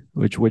movie?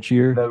 Which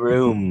year? The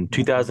Room,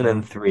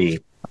 2003.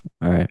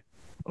 All right.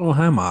 Oh,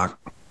 hi, Mark.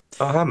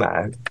 Oh, hi,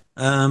 Mark.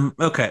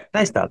 Okay.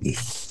 Nice doggy.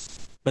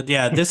 But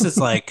yeah, this is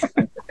like.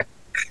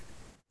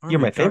 You're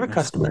my favorite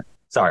customer.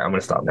 Sorry, I'm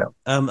going to stop now.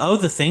 Oh,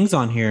 the thing's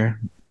on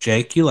here.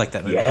 Jake, you like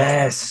that movie?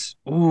 Yes.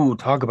 Ooh,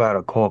 talk about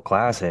a cult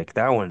classic.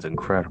 That one's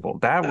incredible.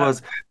 That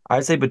was,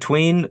 I'd say,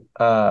 between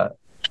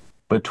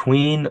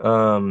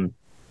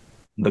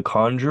The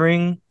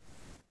Conjuring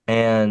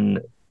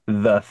and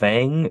The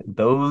Thing,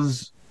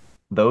 those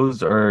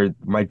are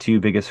my two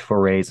biggest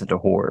forays into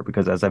horror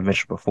because, as I've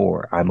mentioned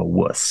before, I'm a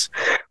wuss.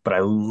 But I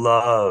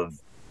love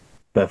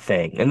The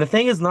Thing. And The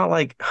Thing is not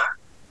like,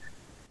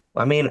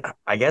 I mean,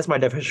 I guess my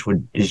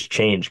definition is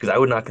changed because I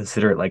would not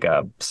consider it like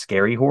a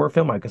scary horror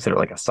film. I consider it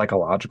like a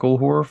psychological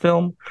horror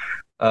film,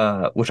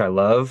 which I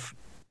love.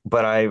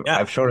 But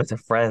I've shown it to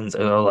friends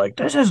and they're like,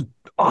 this is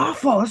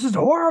awful. This is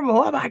horrible.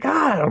 Oh my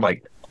God. I'm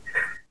like,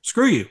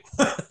 screw you.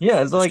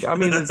 Yeah, it's like, I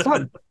mean, it's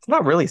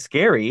not really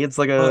scary. It's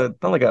like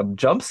not like a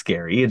jump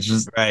scary. It's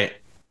just right.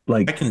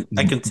 Like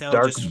I can tell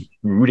dark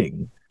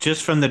brooding.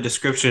 Just from the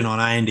description on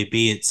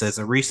IMDb, it says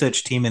a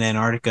research team in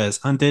Antarctica is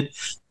hunted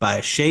by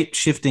a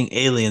shape-shifting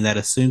alien that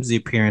assumes the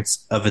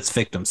appearance of its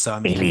victim. So I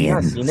mean,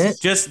 Aliens. Seen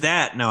it? Just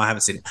that? No, I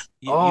haven't seen it.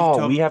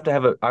 We have to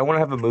have I want to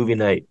have a movie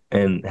night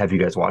and have you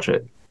guys watch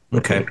it.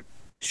 Okay.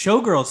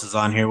 Showgirls is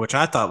on here, which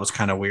I thought was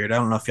kind of weird. I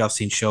don't know if y'all have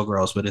seen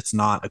Showgirls, but it's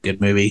not a good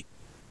movie.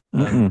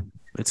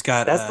 It's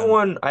got that's the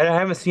one I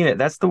haven't seen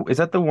it. Is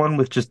that the one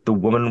with just the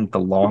woman with the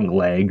long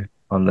leg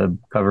on the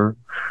cover?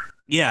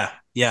 Yeah,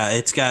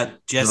 it's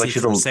got Jessie like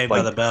from Saved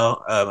by the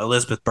Bell,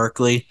 Elizabeth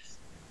Berkley,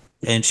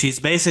 and she's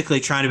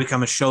basically trying to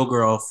become a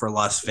showgirl for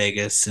Las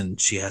Vegas,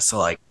 and she has to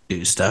like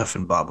do stuff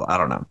and blah blah. I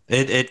don't know.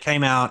 It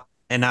came out,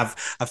 and I've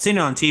seen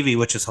it on TV,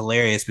 which is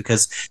hilarious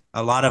because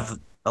a lot of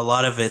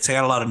it's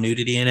got a lot of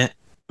nudity in it.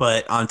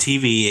 But on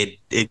TV,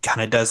 it kind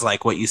of does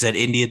like what you said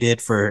India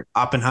did for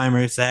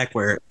Oppenheimer, Zach,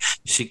 where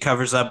she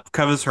covers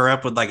her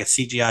up with like a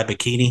CGI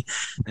bikini.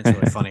 It's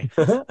really funny.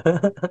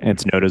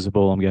 It's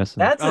noticeable, I'm guessing.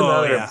 That's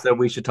another episode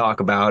we should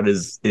talk about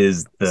is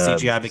the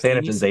CGI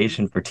bikinis?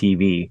 sanitization for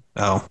TV.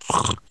 Oh,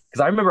 because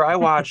I remember I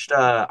watched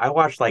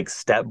like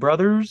Step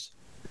Brothers,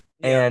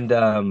 and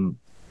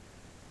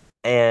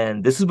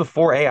this is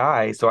before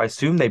AI, so I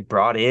assume they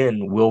brought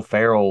in Will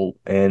Ferrell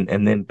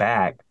and then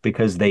back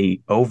because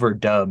they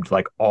overdubbed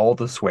like all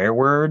the swear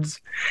words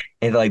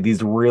and like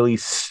these really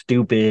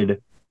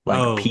stupid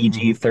like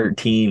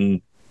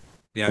PG-13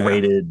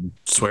 rated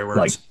swear words.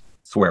 Like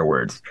swear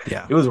words.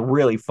 Yeah, it was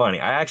really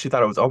funny. I actually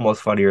thought it was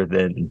almost funnier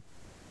than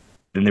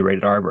the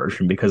rated R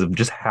version because of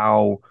just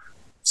how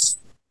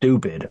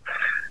stupid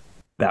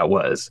that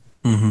was.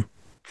 Mm-hmm.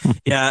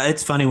 Yeah,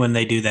 it's funny when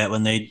they do that.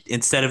 When they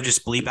instead of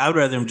just bleep, I would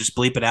rather them just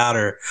bleep it out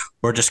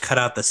or just cut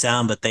out the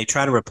sound, but they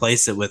try to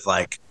replace it with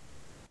like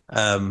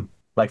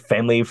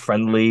family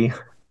friendly.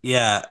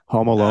 Yeah,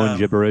 Home Alone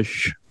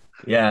gibberish.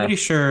 Yeah, pretty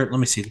sure. Let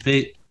me see.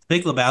 The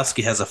Big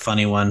Lebowski has a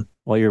funny one.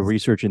 While you're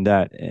researching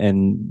that,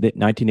 and the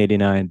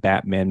 1989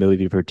 Batman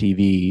movie for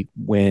TV,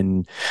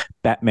 when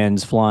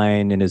Batman's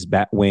flying in his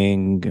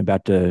Batwing,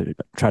 about to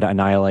try to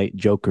annihilate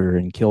Joker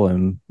and kill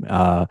him,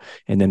 and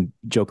then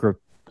Joker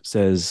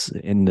says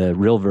in the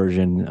real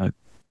version,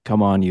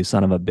 "Come on, you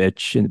son of a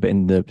bitch."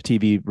 In the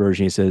TV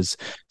version, he says,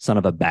 "Son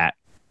of a bat."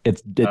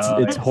 It's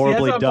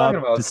horribly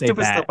dubbed to say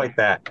stupid bat. Stuff like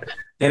that,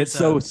 and it's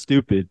so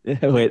stupid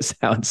the way it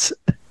sounds.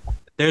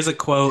 There's a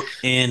quote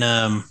in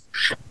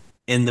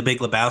the Big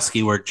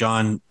Lebowski where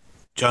John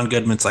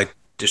Goodman's like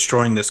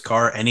destroying this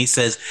car, and he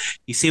says,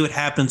 "You see what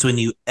happens when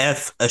you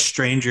F a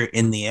stranger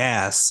in the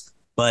ass,"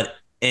 but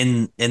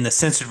in the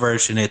censored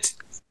version, it's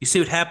 "You see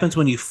what happens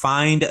when you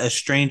find a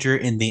stranger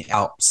in the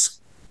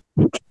Alps."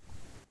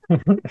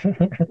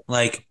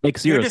 Like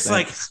makes you're just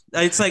sense.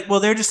 Like it's like, well,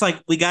 they're just like,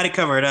 we got to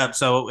cover it up,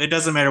 so it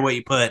doesn't matter what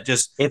you put.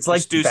 It's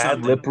like do bad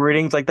something. Lip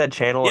readings, like that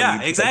channel.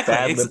 Yeah, exactly.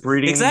 Like bad lip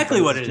readings.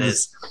 Exactly what it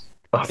is.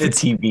 off the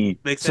TV.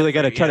 So they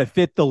got to try to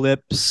fit the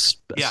lips.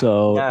 Yeah.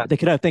 So they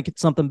could have think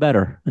it's something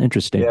better.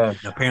 Interesting. Yeah.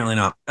 Apparently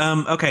not.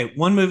 Okay,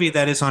 one movie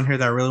that is on here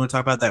that I really want to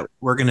talk about that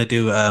we're going to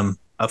do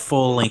a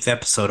full length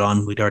episode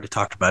on. We'd already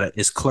talked about it.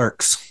 Is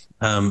Clerks.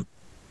 I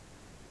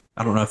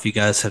don't know if you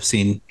guys have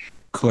seen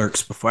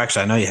Clerks before.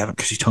 Actually, I know you haven't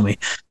because you told me.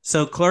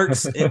 So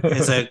Clerks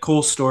is a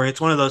cool story.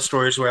 It's one of those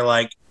stories where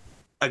like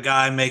a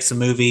guy makes a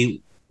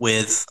movie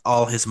with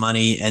all his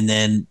money and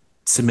then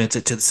submits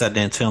it to the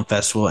Sundance Film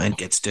Festival and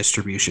gets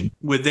distribution.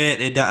 With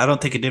it, I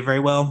don't think it did very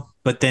well.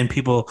 But then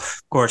people,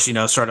 of course,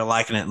 started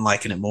liking it and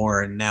liking it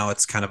more, and now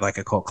it's kind of like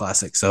a cult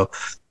classic. So,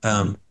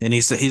 and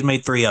he's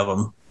made 3 of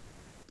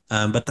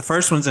them, but the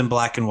first one's in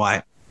black and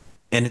white,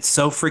 and it's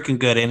so freaking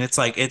good. And it's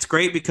like it's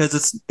great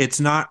because it's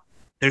not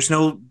there's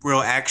no real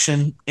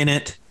action in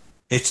it.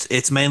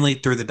 It's mainly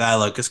through the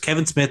dialogue because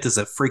Kevin Smith is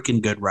a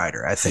freaking good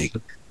writer, I think.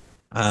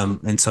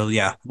 And so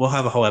yeah, we'll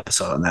have a whole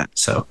episode on that.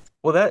 So.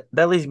 Well,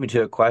 that leads me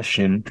to a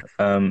question,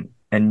 and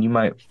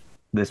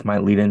this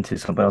might lead into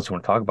something else you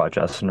want to talk about,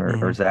 Justin,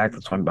 or Zach.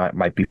 This one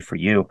might be for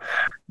you.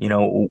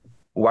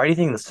 Why do you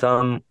think that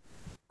some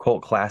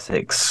cult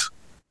classics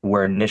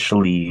were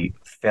initially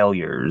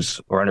failures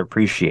or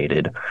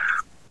underappreciated?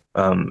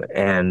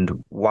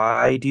 And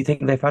why do you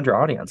think they found your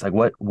audience? Like,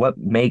 what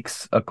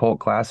makes a cult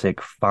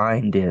classic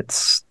find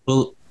its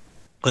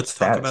let's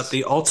talk about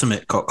the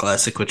ultimate cult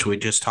classic, which we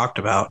just talked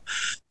about.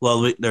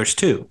 Well, there's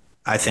 2,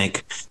 I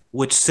think.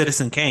 Which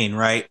Citizen Kane,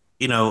 right?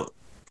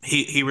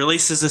 He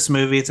releases this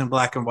movie. It's in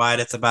black and white.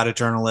 It's about a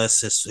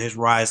journalist, his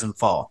rise and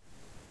fall,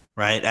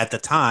 right? At the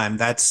time,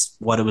 that's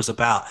what it was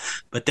about.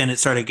 But then it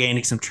started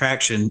gaining some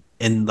traction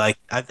in I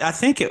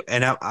think it,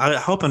 and I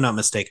hope I'm not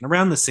mistaken,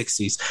 around the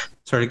 60s,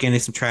 started gaining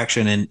some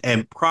traction.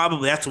 And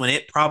probably that's when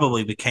it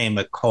probably became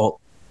a cult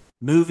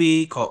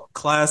movie, cult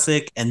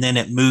classic. And then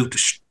it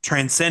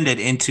transcended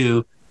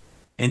into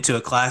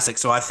a classic.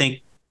 So I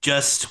think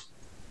just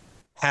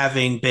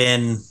having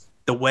been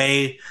the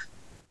way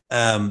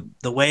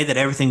that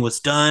everything was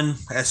done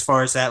as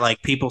far as that,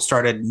 like people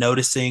started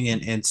noticing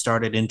and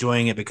started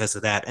enjoying it because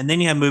of that. And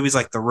then you have movies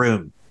like The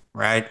Room,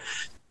 right?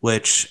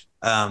 Which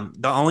the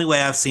only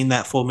way I've seen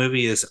that full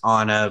movie is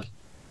on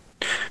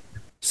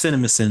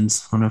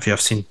CinemaSins. I don't know if you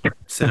have seen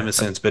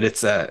CinemaSins, but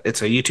it's a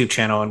YouTube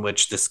channel in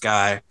which this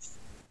guy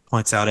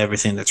points out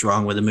everything that's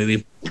wrong with the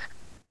movie.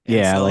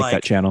 Yeah, so, I like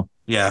that channel.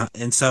 Yeah,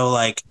 and so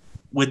like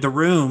with The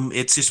Room,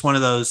 it's just one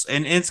of those,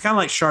 and it's kind of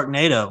like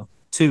Sharknado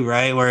too,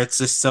 right? Where it's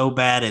just so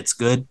bad it's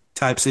good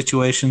type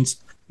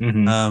situations.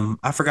 Mm-hmm.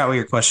 I forgot what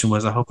your question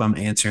was. I hope I'm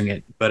answering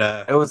it.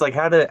 But it was like,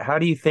 how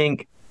do you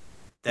think?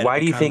 Why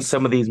do you think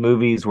some of these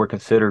movies were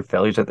considered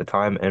failures at the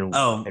time, and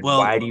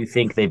why do you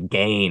think they've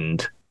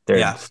gained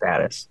their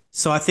status?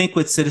 So I think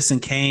with Citizen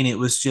Kane, it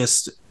was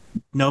just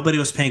nobody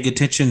was paying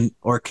attention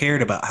or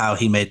cared about how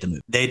he made the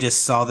movie. They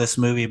just saw this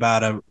movie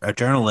about a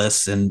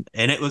journalist, and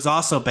it was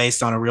also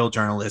based on a real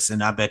journalist,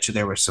 and I bet you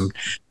there was some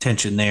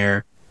tension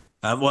there.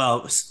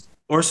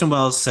 Orson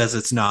Welles says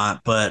it's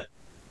not, but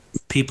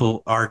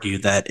people argue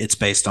that it's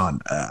based on,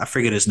 I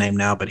forget his name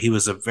now, but he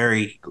was a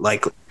very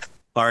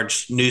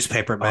large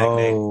newspaper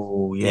magnate.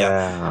 Oh,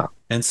 yeah.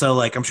 And so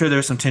I'm sure there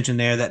was some tension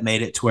there that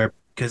made it to where,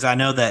 because I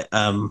know that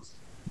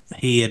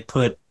he had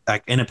put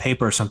in a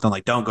paper or something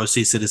don't go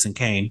see Citizen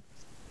Kane.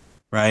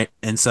 Right.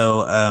 And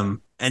so,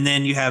 and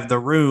then you have The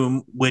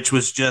Room, which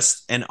was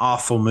just an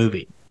awful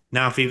movie.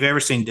 Now, if you've ever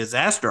seen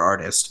Disaster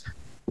Artist,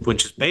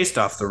 which is based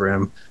off The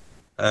Room,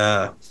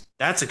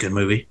 that's a good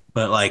movie,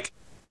 but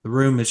The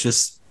Room it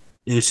just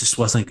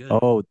wasn't good.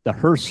 Oh, the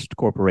Hearst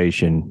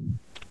Corporation.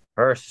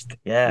 Hearst,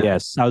 yeah.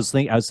 Yes, I was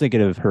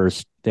thinking of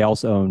Hearst. They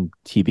also own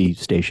TV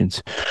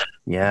stations.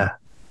 Yeah.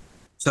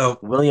 So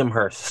William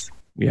Hearst.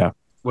 Yeah.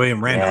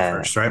 William Randolph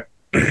Hearst, right?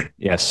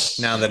 Yes.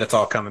 Now that it's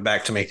all coming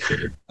back to me.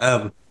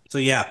 So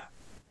yeah,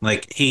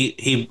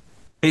 he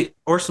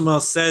Orson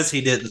Welles says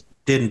he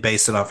didn't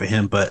base it off of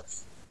him, but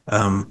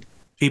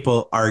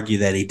people argue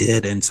that he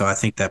did, and so I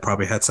think that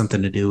probably had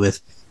something to do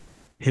with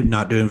him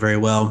not doing very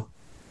well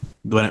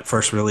when it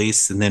first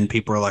released, and then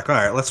people are like, all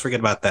right, let's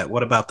forget about that.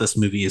 What about this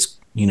movie is,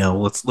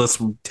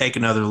 let's take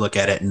another look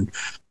at it and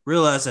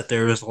realize that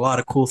there was a lot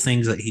of cool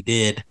things that he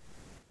did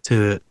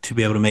to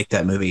be able to make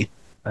that movie.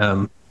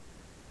 And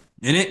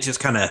it just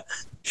kind of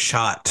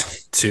shot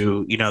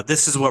to,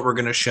 this is what we're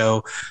going to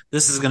show.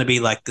 This is going to be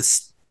like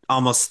this,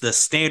 almost the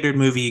standard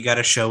movie you got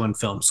to show in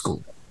film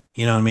school.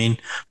 You know what I mean?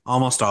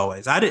 Almost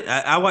always.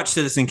 I watched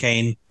Citizen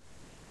Kane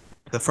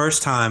the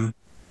first time,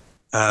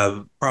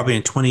 probably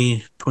in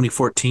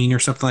 2014 or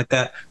something like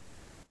that.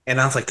 And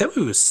I was like, that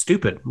movie was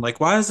stupid.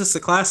 Why is this a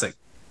classic?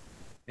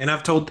 And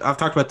I've talked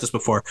about this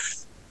before.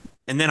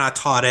 And then I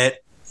taught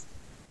it,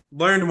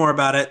 learned more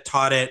about it,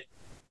 taught it,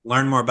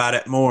 learned more about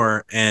it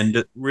more,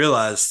 and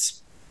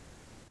realized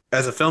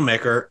as a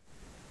filmmaker,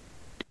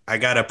 I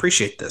got to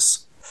appreciate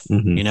this.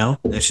 Mm-hmm. You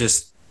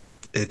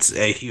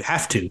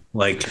have to,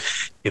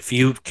 if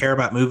you care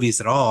about movies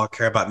at all,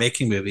 care about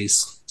making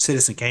movies,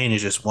 Citizen Kane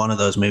is just one of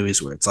those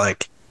movies where it's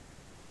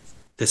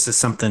this is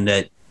something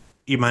that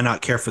you might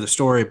not care for the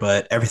story,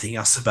 but everything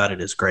else about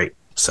it is great.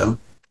 So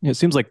It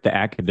seems like the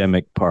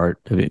academic part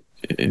of it,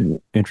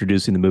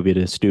 introducing the movie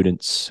to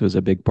students, was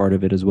a big part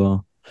of it as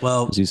well.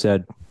 Well, As you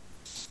said,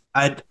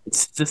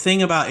 the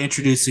thing about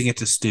introducing it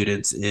to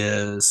students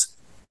is,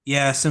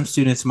 yeah, some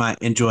students might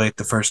enjoy it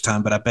the first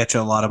time, but I bet you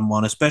a lot of them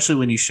won't, especially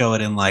when you show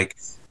it in like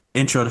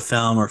intro to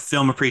film or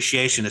film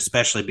appreciation,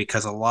 especially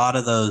because a lot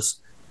of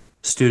those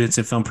students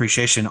in film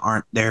appreciation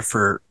aren't there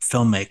for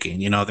filmmaking.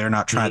 You know, they're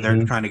not trying,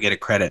 they're trying to get a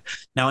credit.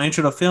 Now,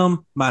 intro to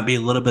film might be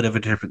a little bit of a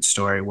different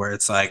story where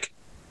it's like,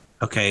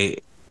 okay,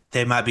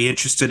 they might be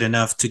interested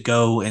enough to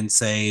go and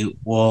say,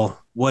 well,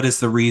 what is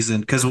the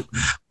reason? Because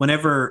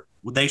whenever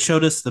they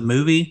showed us the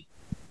movie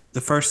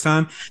the first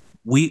time,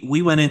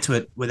 we went into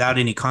it without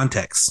any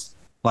context.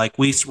 Like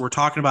we were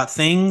talking about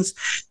things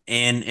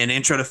and an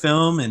intro to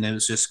film, and it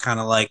was just kind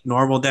of like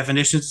normal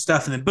definitions and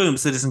stuff, and then boom,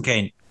 Citizen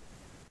Kane.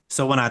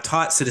 So when I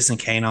taught Citizen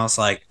Kane, I was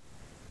like,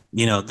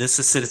 you know, this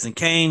is Citizen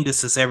Kane,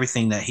 this is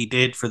everything that he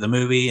did for the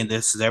movie, and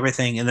this is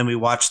everything. And then we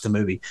watched the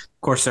movie.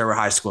 Of course, there were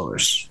high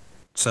schoolers,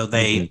 so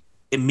they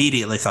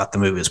immediately thought the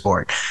movie was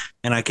boring,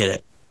 and I get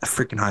it,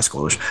 freaking high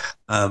schoolers.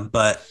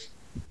 But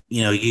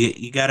you know,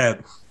 you gotta,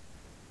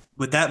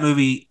 with that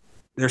movie,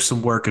 there's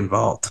some work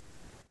involved.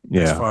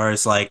 As far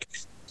as like,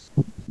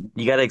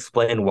 you got to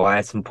explain why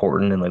it's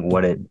important and like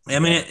what it. I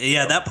mean,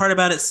 yeah, that part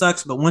about it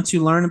sucks. But once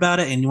you learn about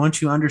it and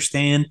once you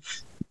understand,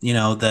 you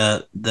know,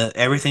 the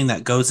everything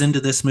that goes into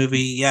this movie,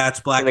 yeah,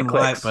 it's black and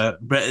white, but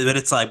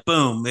it's like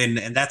boom,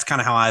 and that's kind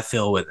of how I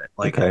feel with it.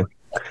 Like, okay.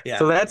 Yeah.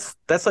 So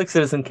that's like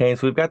Citizen Kane.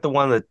 So we've got the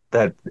one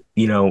that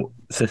you know,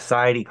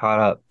 society caught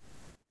up,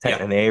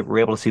 and they were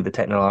able to see the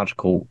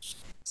technological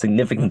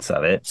significance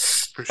of it.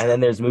 For sure. And then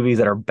there's movies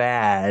that are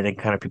bad and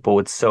kind of people,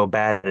 it's so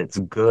bad it's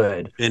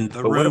good. And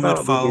The But what Room would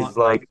about fall. movies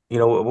like, you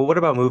know, what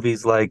about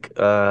movies like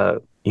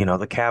you know,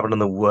 The Cabin in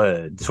the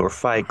Woods or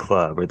Fight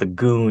Club or The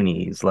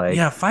Goonies? Like,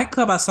 Yeah, Fight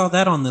Club. I saw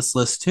that on this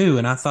list too,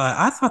 and I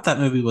thought that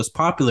movie was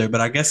popular,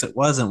 but I guess it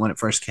wasn't when it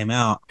first came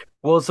out.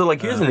 well, so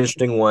like here's an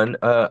interesting one.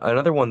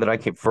 Another one that I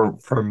came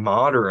for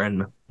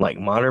modern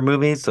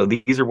movies. So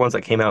these are ones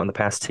that came out in the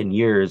past 10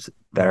 years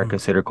that are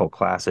considered cult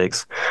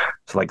classics.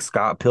 So like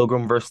Scott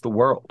Pilgrim versus the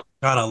World,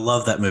 God, I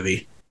love that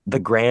movie. The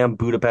Grand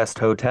Budapest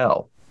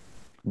Hotel,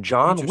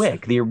 John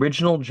Wick, the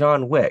original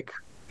John Wick.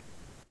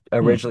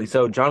 Originally,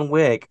 so John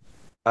Wick,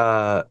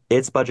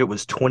 its budget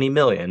was 20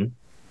 million.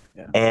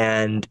 Yeah.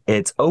 And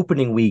its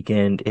opening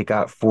weekend, it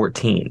got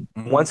 14.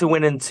 Once it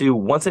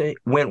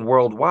went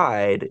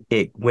worldwide,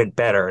 it went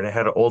better, and it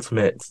had an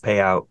ultimate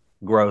payout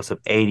gross of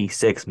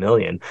 86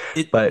 million.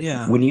 But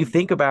when you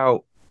think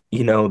about,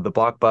 you know, the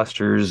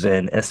blockbusters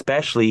and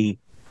especially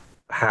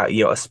how,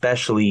 you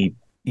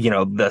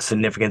know, the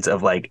significance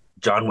of like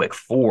John Wick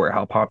 4,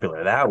 how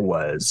popular that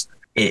was,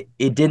 it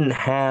didn't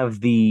have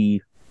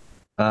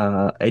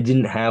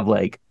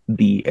like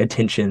the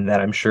attention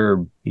that I'm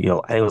sure, you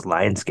know, I think it was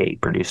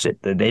Lionsgate produced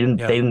it. They didn't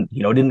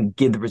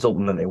give the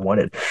result that they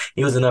wanted.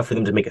 It was enough for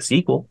them to make a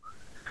sequel,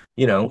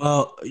 you know.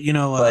 Well, you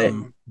know, but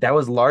that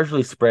was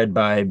largely spread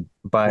by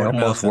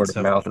almost word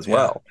of mouth as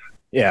well.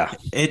 Yeah.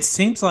 It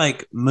seems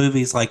like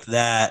movies like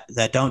that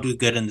don't do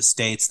good in the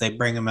States, they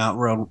bring them out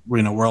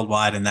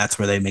worldwide, and that's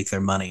where they make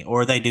their money.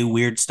 Or they do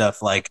weird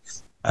stuff like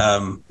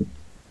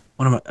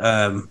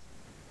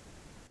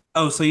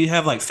so you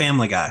have like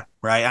Family Guy,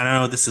 right? I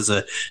know this is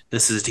a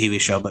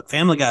TV show, but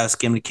Family Guy is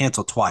getting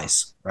canceled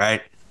twice,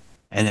 right?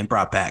 And then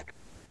brought back.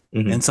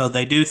 And so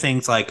they do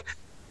things like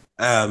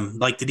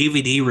the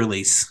DVD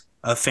release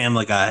of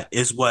Family Guy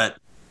is what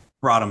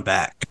brought them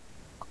back.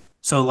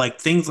 So like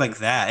things like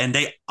that, and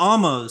they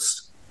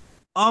almost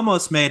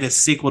made a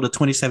sequel to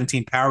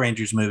 2017 Power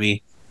Rangers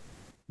movie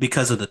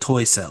because of the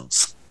toy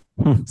sales.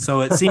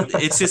 So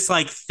it's just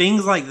like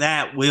things like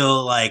that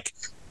will, like,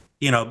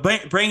 you know,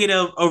 bring it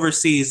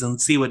overseas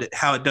and see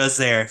how it does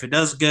there. If it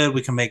does good,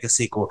 we can make a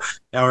sequel.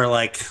 Or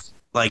like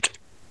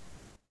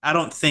I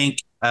don't think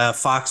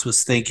Fox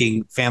was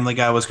thinking Family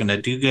Guy was going to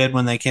do good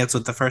when they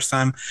canceled the first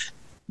time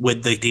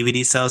with the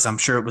DVD sales. I'm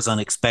sure it was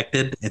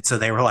unexpected, and so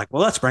they were like,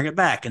 "Well, let's bring it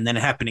back." And then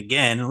it happened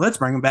again. Let's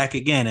bring it back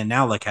again. And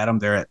now look at them;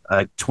 they're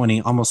at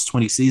almost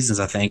 20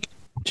 seasons, I think.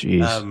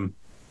 Jeez.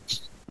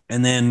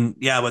 And then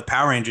with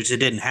Power Rangers, it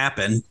didn't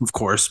happen, of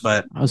course.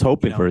 But I was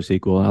hoping for a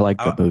sequel. I like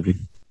that movie.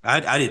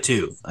 I did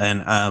too,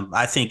 and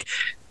I think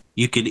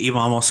you could even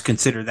almost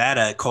consider that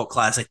a cult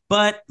classic,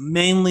 but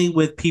mainly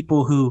with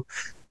people who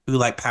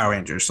like Power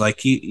Rangers.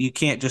 Like you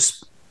can't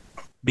just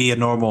be a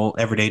normal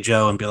everyday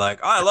Joe and be like,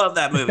 "Oh, I love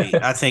that movie."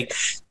 I think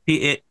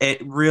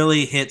it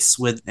really hits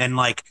with, and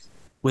like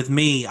with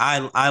me,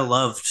 I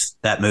loved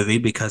that movie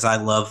because I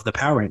love the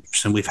Power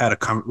Rangers, and we've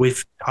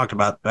talked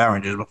about Power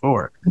Rangers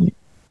before.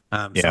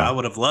 So I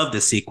would have loved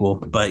a sequel,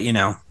 but you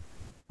know,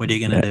 what are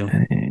you gonna do?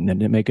 They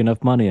didn't make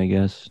enough money, I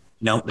guess.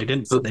 No, they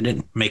didn't. They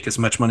didn't make as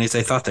much money as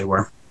they thought they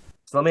were.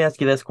 So let me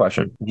ask you this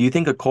question. Do you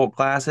think a cult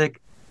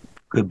classic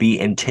could be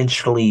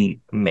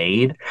intentionally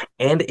made?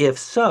 And if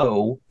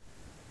so,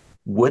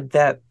 would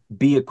that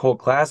be a cult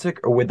classic,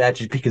 or would that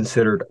just be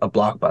considered a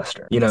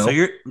blockbuster? You know? So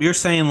you're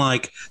saying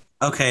like,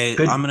 okay,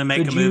 I'm going to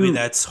make a movie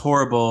that's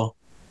horrible.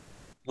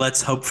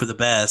 Let's hope for the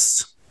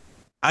best.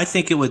 I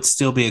think it would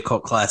still be a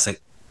cult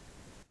classic.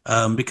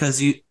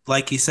 Because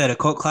like you said, a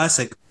cult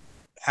classic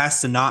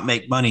has to not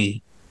make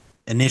money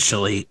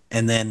initially,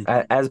 and then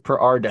As per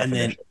our and then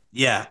definition.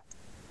 yeah.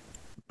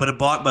 But a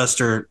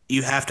blockbuster,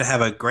 you have to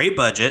have a great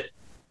budget,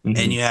 Mhm.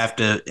 and you have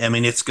to. I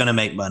mean, it's going to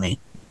make money.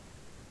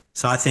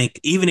 So I think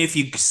even if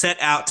you set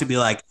out to be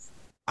like,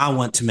 I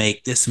want to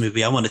make this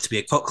movie, I want it to be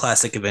a cult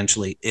classic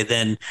eventually,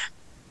 then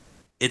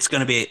it's going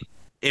to be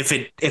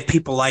if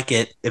people like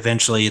it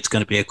eventually, it's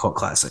going to be a cult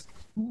classic.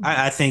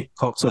 I think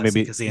cult So classic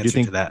maybe is the do you answer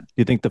think to that. do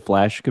you think The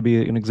Flash could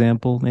be an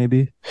example?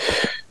 Maybe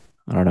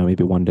I don't know.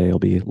 Maybe one day it'll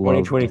be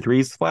loved.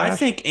 2023's Flash. I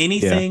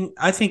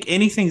think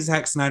anything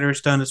Zack Snyder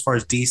has done as far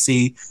as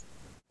DC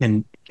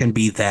can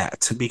be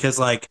that, because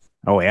like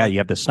Oh yeah, you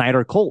have the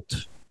Snyder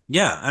cult.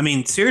 yeah, I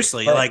mean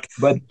seriously, but, like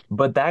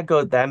but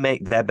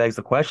that begs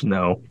the question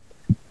though.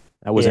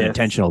 That wasn't Yeah.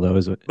 intentional though,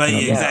 is it? but I don't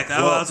think- exactly.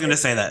 well- I was going to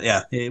say that.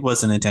 Yeah, it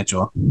wasn't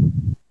intentional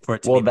for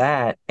it to Well, be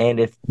that and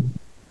if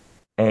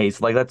hey, so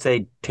like let's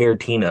say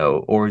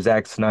Tarantino or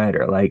Zack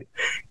Snyder, like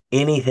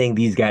anything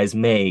these guys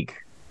make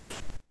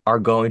are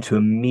going to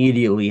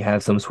immediately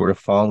have some sort of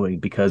following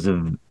because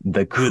of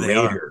the Who they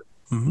are. creator,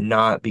 Mhm.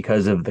 not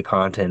because of the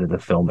content of the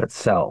film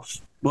itself.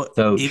 Well,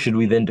 So if- should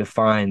we then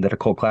define that a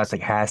cult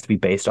classic has to be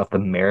based off the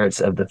merits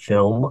of the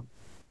film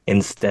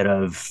instead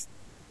of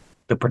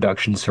the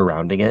production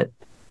surrounding it?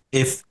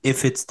 if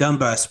it's done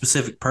by a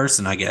specific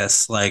person, I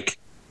guess like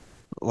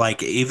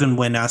even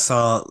when I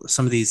saw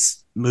some of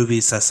these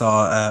movies, I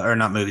saw or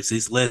not movies,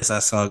 these lists, I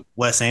saw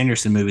Wes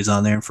Anderson movies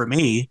on there, and for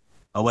me,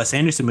 a Wes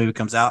Anderson movie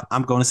comes out,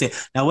 I'm going to see it.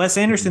 Now, Wes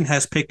Anderson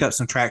has picked up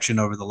some traction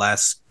over the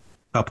last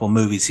couple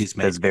movies he's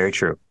made. That's very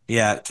true.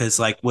 Yeah, because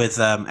like with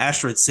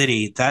Asteroid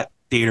City, that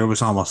theater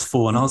was almost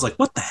full, and I was like,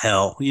 "What the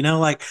hell?" You know,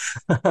 like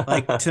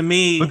to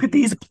me, Look at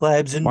these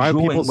plebs Why are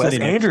people enjoying Wes sitting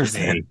next to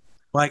Anderson. me?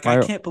 like Why I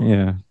are- can't believe.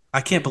 Yeah. I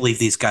can't believe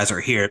these guys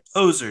are here.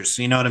 Posers,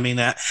 you know what I mean?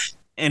 That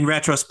in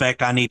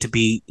retrospect, I need to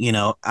be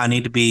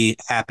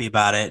happy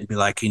about it and be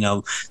like,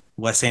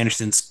 Wes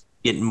Anderson's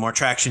getting more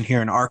traction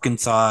here in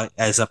Arkansas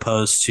as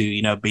opposed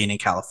to, being in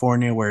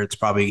California where it's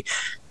probably,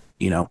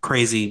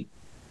 crazy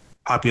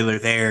popular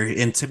there.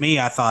 And to me,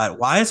 I thought,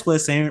 why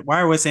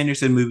are Wes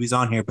Anderson movies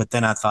on here? But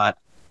then I thought,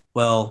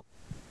 well,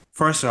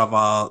 first of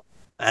all,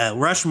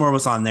 Rushmore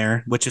was on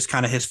there, which is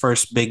kind of his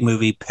first big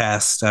movie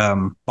past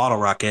Bottle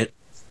Rocket.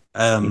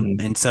 And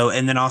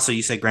then also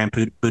you said Grand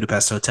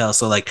Budapest Hotel.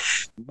 So like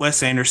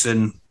Wes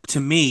Anderson, to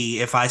me,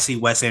 if I see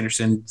Wes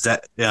Anderson,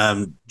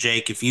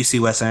 Jake, if you see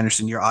Wes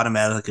Anderson, you're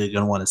automatically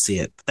going to want to see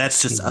it. But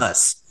that's just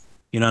us.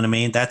 You know what I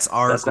mean? That's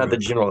Not the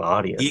group. general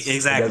audience.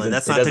 Exactly. It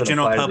That's doesn't- not it the doesn't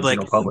general apply to the public.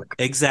 general public.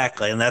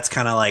 Exactly. And that's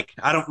kind of like,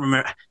 I don't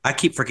remember. I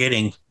keep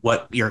forgetting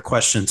what your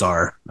questions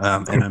are.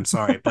 And I'm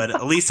sorry, but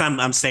at least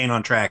I'm staying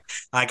on track.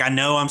 Like I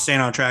know I'm staying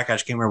on track. I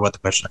just can't remember what the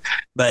question is.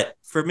 But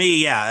for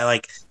me, yeah,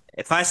 like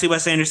if I see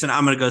Wes Anderson,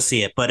 I'm going to go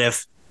see it. But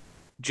if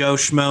Joe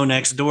Schmo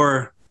next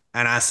door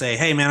and I say,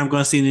 hey man, I'm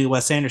going to see the new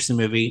Wes Anderson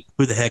movie,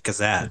 who the heck is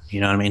that?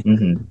 You know what I mean?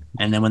 Mhm.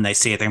 And then when they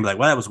see it, they're gonna be like,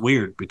 well, that was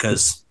weird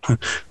because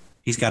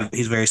he's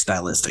very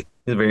stylistic.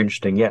 It's very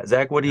interesting. Yeah,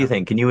 Zach, what do you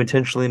think? Can you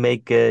intentionally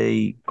make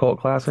a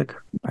cult classic?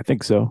 I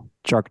think so.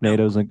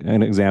 Sharknado's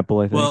an example,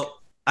 I think. Well,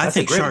 I That's a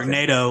think great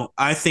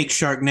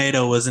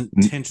Sharknado was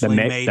intentionally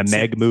made the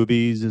Meg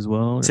movies as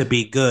well. to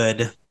be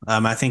good.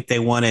 I think they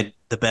wanted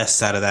the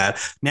best out of that.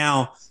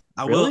 Now,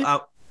 Really?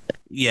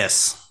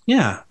 yes.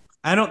 Yeah.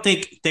 I don't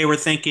think they were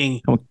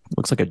thinking,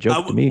 Looks like a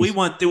joke to me.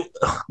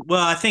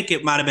 well, I think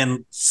it might have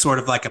been sort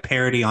of like a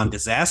parody on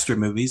disaster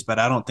movies, but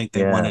I don't think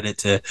they Yeah. wanted it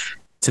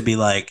to be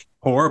like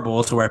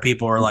horrible to where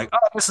people were like, oh,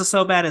 this is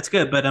so bad, it's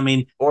good. But I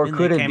mean, Or then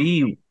could they it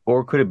be?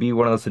 Or could it be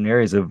one of those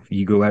scenarios of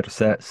you go out to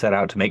set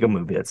out to make a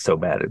movie that's so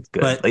bad it's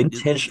good? But- They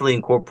intentionally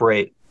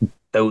incorporate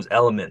those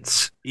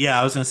elements. Yeah,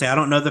 I was going to say I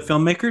don't know the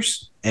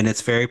filmmakers, and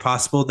it's very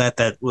possible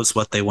that was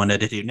what they wanted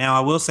to do. Now, I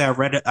will say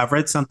I've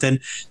read something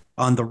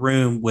on The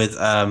Room with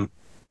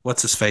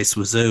what's his face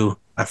Wazoo.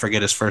 I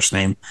forget his first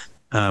name.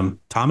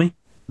 Tommy?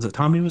 Is it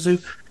Tommy Wazoo?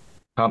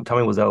 Tommy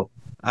Wiseau.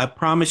 I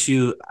promise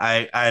you,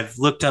 I've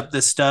looked up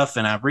this stuff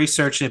and I've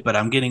researched it, but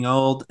I'm getting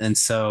old, and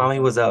so Tommy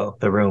Wiseau,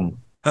 The Room.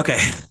 okay.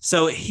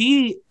 So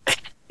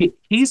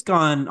he's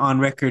gone on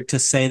record to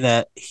say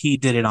that he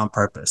did it on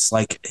purpose,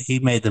 like he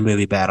made the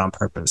movie bad on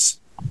purpose.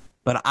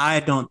 But I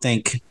don't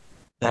think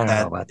I don't know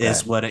that about is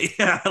that. what it.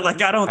 Yeah,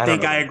 like I don't I don't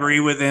think know I about agree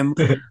with him.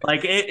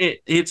 Like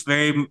it's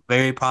very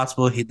very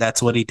possible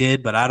that's what he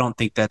did, but I don't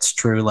think that's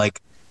true.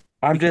 Like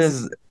I'm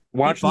Because just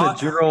watching bought-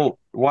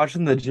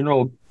 the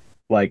general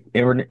like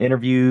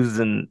interviews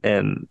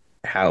and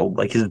how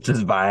like his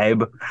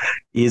vibe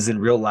is in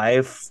real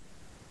life.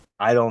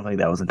 I don't think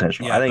that was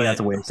intentional. Yeah, I think but- that's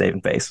a way of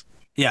saving face.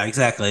 yeah,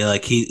 exactly.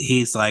 Like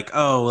he's like,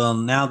 oh well,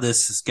 now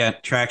this has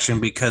got traction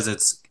because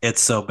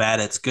it's so bad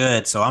it's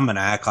good. So I'm gonna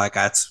act like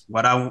that's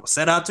what I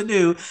set out to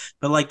do.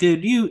 But like,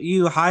 dude,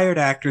 you hired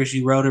actors,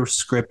 you wrote a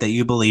script that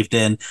you believed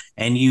in,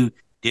 and you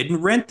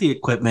didn't rent the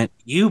equipment.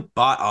 You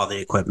bought all the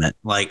equipment.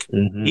 Like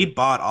Mhm. he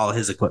bought all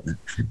his equipment,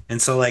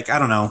 and so like I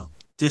don't know,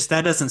 just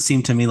that doesn't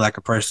seem to me like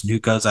a person who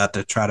goes out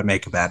to try to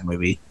make a bad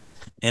movie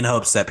in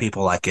hopes that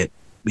people like it.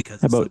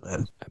 because How it's so about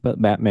bad.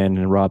 about Batman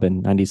and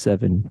Robin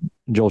 '97?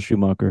 Joel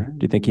Schumacher.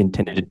 Do you think he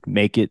intended to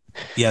make it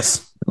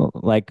Yes.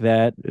 like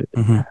that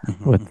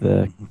with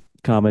the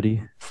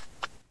comedy?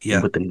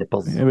 Yeah. with the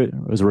nipples. It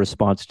was a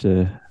response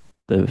to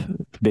the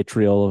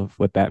vitriol of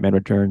what Batman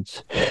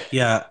Returns.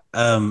 Yeah.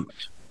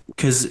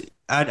 Because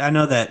I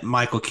know that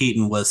Michael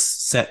Keaton was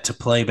set to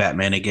play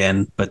Batman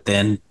again, but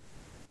then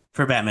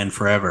for Batman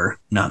Forever,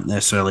 not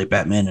necessarily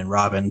Batman and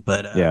Robin,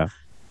 but Yeah,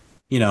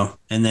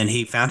 and then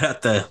he found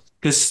out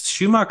because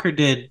Schumacher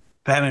did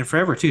Batman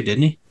Forever too,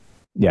 didn't he?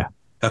 yeah.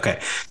 Okay.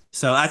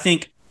 So I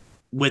think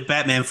with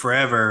Batman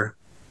Forever,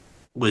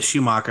 with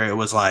Schumacher, it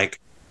was like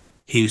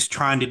he was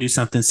trying to do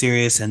something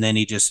serious, and then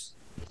he just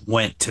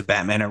went to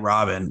Batman and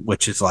Robin,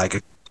 which is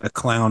like a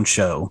clown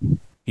show.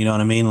 You know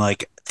what I mean?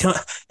 Like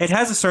it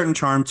has a certain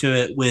charm to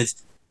it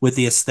with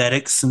the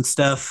aesthetics and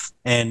stuff,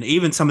 and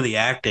even some of the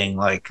acting,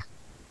 like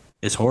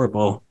is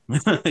horrible.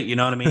 You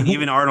know what I mean?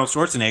 Even Arnold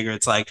Schwarzenegger,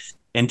 it's like,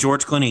 and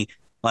George Clooney,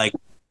 like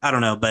I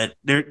don't know, but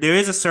there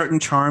is a certain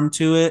charm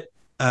to it.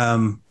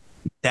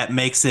 That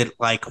makes it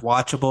like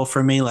watchable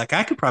for me. Like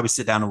I could probably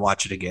sit down and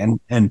watch it again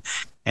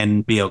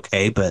and be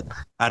okay, but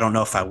I don't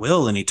know if I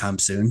will anytime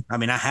soon. I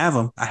mean, I have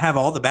them. I have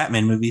all the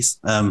Batman movies.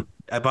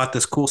 I bought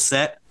this cool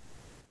set,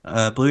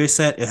 Blu-ray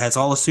set. It has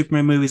all the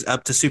Superman movies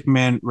up to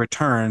Superman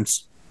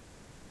Returns,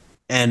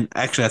 and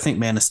actually, I think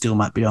Man of Steel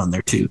might be on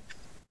there too,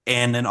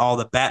 and then all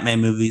the Batman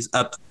movies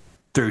up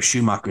through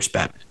Schumacher's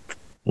Batman.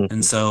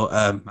 And so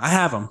I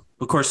have them.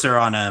 Of course, they're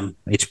on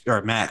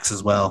or Max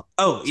as well.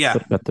 Oh yeah,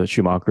 About the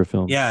Schumacher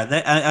film.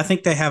 yeah. I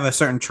think they have a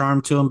certain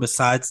charm to them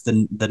besides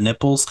the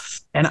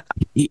nipples. And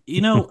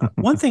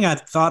one thing I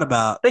thought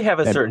about They have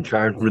a certain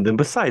charm for them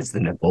besides the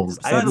nipples.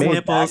 besides the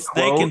nipples,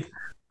 they can.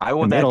 I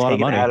want It made that a lot of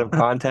taken money. out of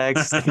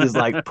context and just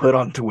like put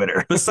on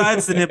Twitter.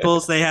 Besides the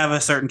nipples, they have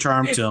a certain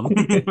charm to them.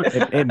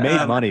 It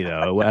made money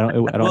though. I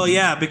don't. Well,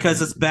 yeah,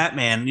 because it's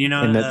Batman.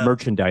 And the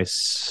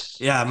merchandise.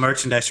 Yeah,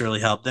 merchandise really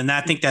helped, and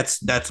I think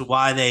that's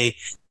why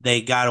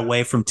they got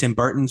away from Tim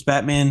Burton's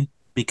Batman,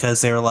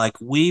 because they were like,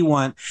 we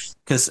want,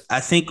 because I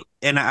think,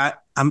 and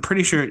I'm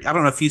pretty sure, I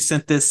don't know if you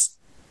sent this,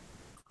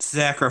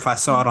 Zach, or if I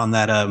saw it on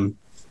that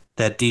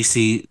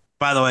DC.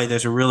 By the way,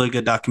 there's a really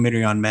good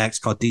documentary on Max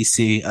called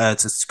DC.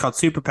 It's called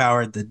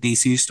Superpowered, the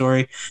DC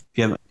story. If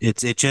you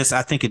have,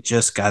 I think it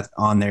just got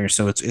on there,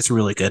 so it's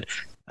really good.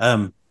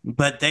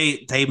 But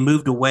they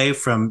moved away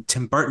from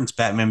Tim Burton's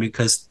Batman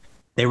because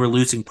they were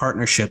losing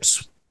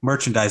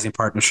merchandising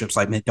partnerships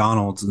like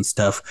McDonald's and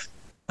stuff.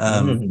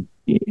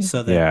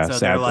 So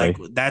they're like,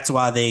 that's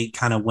why they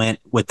kind of went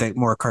with the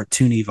more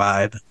cartoony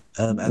vibe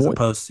as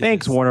opposed to.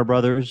 Thanks, Warner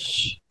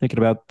Brothers. Thinking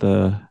about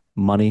the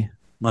money.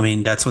 I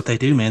mean, that's what they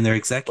do, man. They're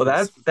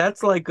executives. Well,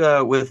 that's like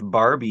with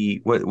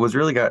Barbie. What was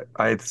really got?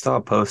 I saw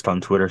a post on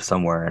Twitter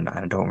somewhere, and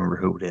I don't remember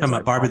who it is. Talking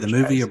about Barbie the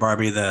movie or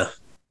Barbie the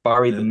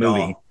movie?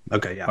 doll?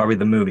 Okay, yeah. Barbie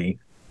the movie,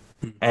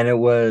 and it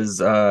was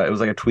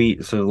like a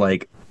tweet. So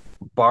like,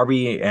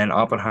 Barbie and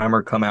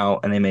Oppenheimer come out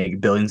and they make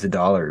billions of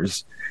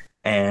dollars,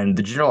 and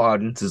the general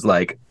audience is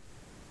like,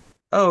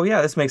 "Oh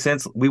yeah, this makes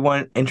sense. We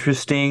want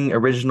interesting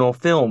original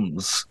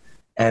films,"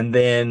 and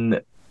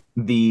then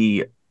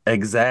the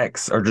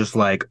execs are just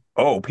like,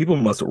 "Oh, people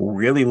must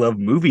really love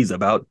movies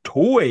about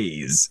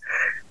toys,"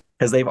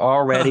 because they've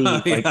already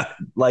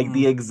like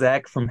the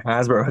exec from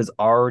Hasbro has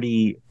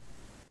already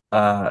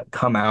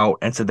come out,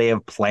 and so they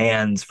have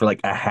plans for like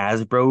a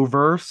Hasbro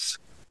verse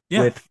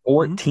with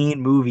 14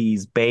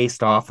 movies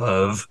based off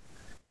of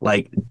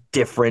like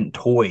different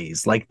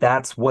toys. Like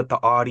that's what the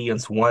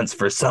audience wants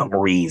for some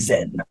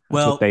reason.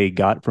 That's what they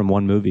got from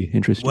one movie.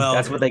 Interesting. Well,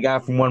 That's what they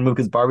got from one movie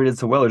because Barbie did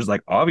so well. They're just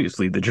like,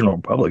 obviously the general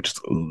public just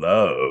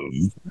love.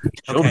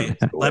 Okay,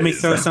 let me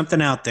toys. throw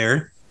something out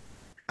there.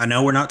 I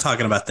know we're not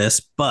talking about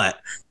this,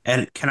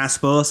 and can I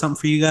spoil something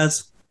for you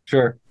guys?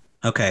 Sure.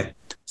 Okay,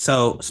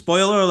 so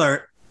spoiler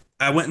alert.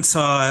 I went and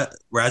saw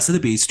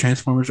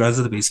Transformers Rise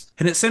of the Beast,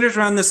 and it centers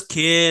around this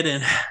kid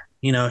and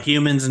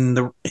humans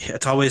and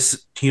it's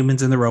always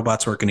humans and the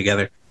robots working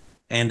together,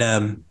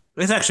 and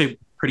it's actually a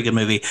pretty good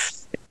movie.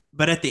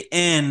 But at the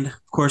end,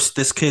 of course,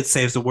 this kid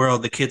saves the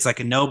world. The kid's like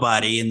a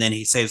nobody, and then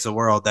he saves the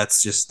world.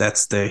 That's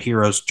the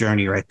hero's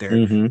journey right there.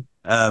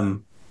 Mm-hmm.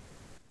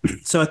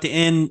 So at the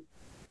end,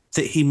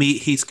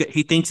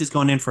 he thinks he's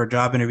going in for a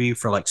job interview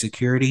for like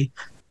security,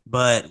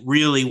 but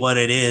really what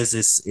it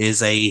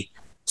is a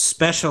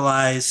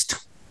specialized.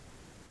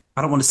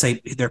 I don't want to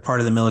say they're part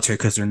of the military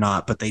because they're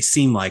not, but they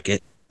seem like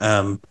it.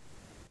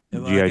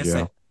 G.I.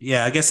 Joe.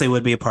 I guess they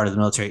would be a part of the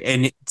military.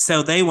 And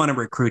so they want to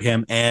recruit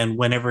him. And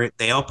whenever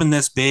they open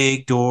this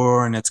big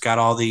door and it's got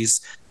all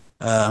these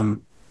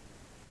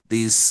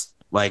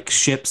like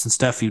ships and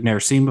stuff you've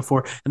never seen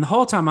before. And the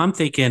whole time I was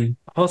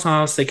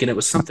thinking it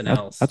was something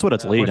else. That's what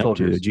it's leading up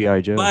to,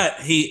 G.I. Joe. But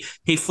he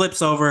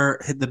flips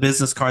over the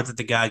business card that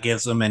the guy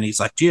gives him and he's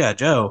like, G.I.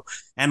 Joe.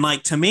 And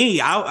like, to me,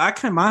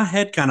 my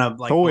head kind of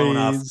like blown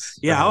off.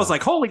 Yeah, I was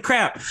like, holy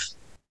crap.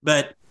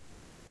 But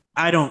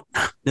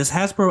does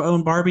Hasbro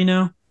own Barbie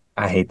now?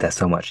 I hate that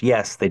so much.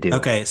 Yes, they do.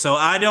 Okay, so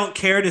I don't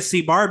care to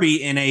see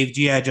Barbie in a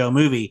G.I. Joe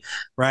movie,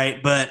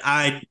 right? But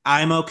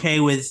I'm okay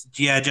with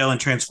G.I. Joe and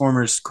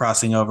Transformers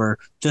crossing over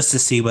just to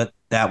see what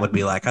that would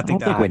be like. I I don't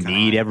think think that we would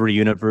need every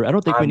universe. I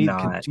don't think we I'm need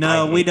not.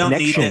 No, we don't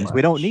need connections. it.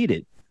 We don't need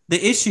it.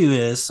 The issue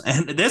is,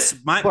 and this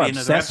might We're be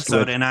another obsessed episode,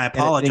 with and I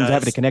things apologize.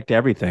 having to connect to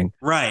everything.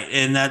 Right,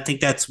 and I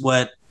think that's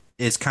what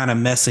is kind of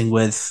messing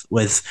with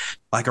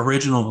like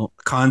original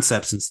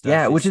concepts and stuff.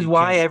 Yeah, which is You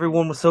why can't-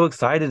 everyone was so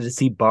excited to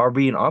see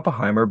Barbie and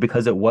Oppenheimer,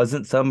 because it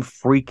wasn't some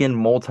freaking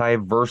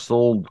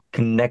multiversal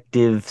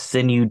connective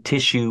sinew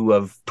tissue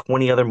of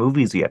 20 other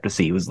movies you have to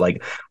see. It was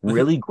like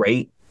really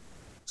great,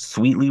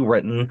 sweetly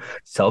written,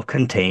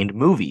 self-contained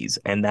movies.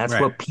 And that's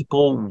Right. what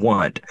people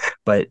want.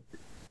 But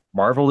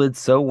Marvel did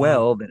so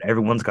well that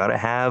everyone's got to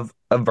have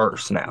a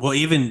verse now. Well,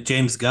 even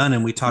James Gunn,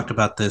 and we talked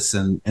about this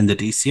in the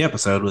DC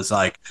episode, was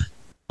like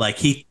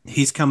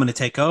he's coming to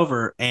take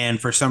over, and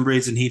for some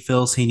reason he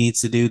feels he needs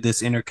to do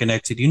this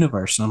interconnected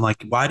universe. And I'm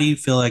like, why do you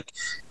feel like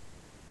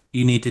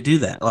you need to do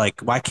that?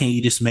 Like, why can't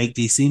you just make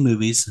DC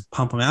movies,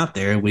 pump them out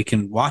there, and we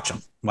can watch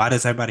them? Why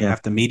does everybody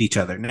have to meet each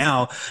other?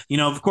 Now,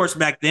 of course,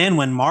 back then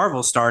when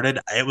Marvel started,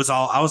 I was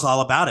all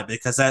about it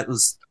because that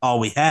was all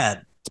we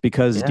had. It's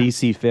because Yeah.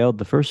 DC failed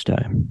the first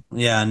time.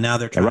 Yeah, now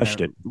they're trying rushed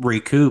to it.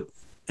 recoup,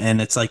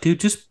 and it's like, dude,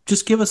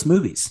 just give us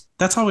movies.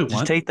 That's all we Just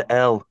want. take the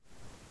L.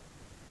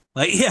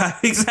 Like, yeah,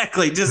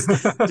 exactly. Just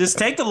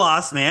take the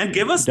loss, man.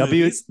 Give us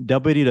movies.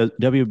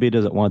 WB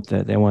doesn't want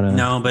that. They want to.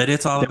 No, but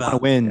it's all They want to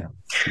about win.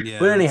 Yeah,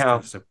 But anyhow,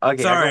 that's-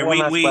 okay, sorry, I got one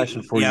last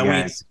question for you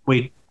guys.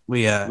 We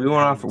We went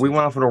off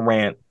on a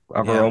rant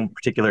of Yeah. our own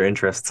particular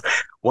interests.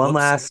 One Whoops.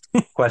 last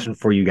question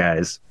for you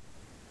guys.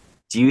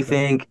 Do you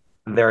think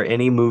there are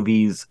any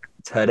movies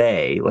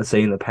today, let's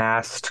say in the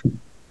past,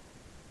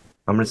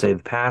 I'm going to say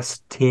the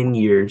past 10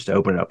 years, to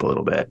open it up a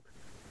little bit,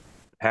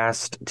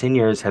 past 10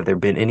 years, have there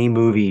been any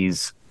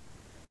movies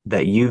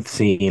that you've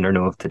seen or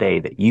know of today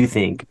that you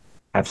think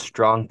have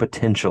strong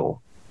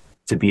potential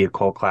to be a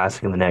cult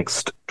classic in the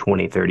next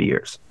 20, 30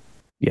 years?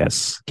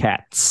 Yes,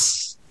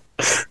 Cats.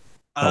 The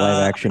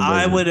live action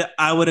version.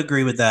 I would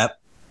agree with that.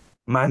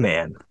 My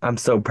man, I'm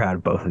so proud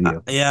of both of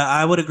you. Yeah,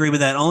 I would agree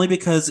with that only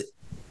because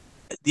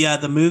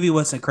the movie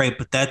wasn't great,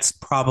 but that's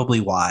probably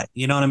why.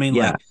 You know what I mean?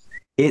 Yeah.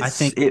 I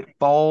think- it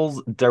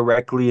falls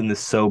directly in the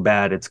so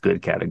bad it's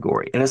good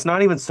category. And it's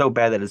not even so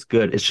bad that it's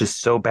good. It's just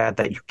so bad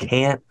that you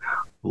can't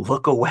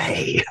look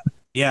away.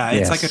 Yeah,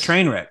 it's Yes. like a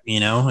train wreck.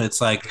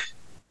 It's like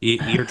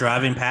you're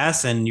driving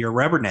past and you're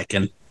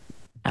rubbernecking.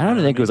 I don't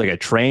think it was like a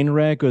train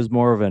wreck. It was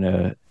more of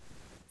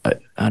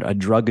a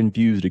drug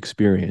infused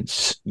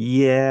experience.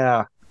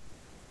 Yeah.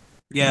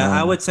 Yeah,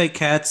 I would say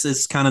Cats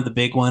is kind of the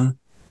big one,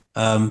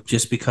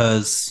 just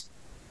because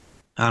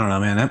I don't know,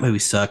 man. That movie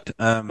sucked.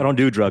 I don't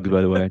do drugs,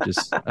 by the way.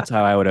 Just that's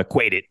how I would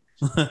equate it.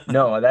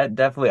 No, that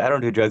definitely, I don't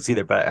do drugs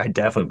either, but I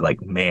definitely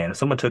like, man, if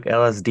someone took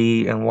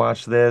LSD and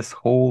watched this,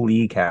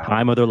 holy cow.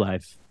 Time of their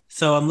life.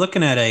 So I'm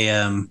looking at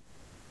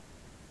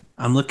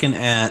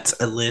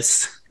a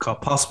list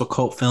called possible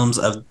cult films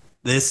of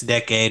this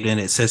decade, and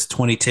it says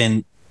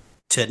 2010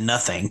 to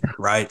nothing,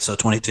 right? So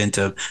 2010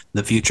 to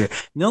the future.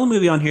 The only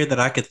movie on here that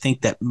I could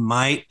think that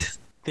might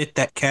fit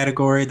that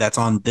category that's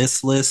on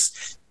this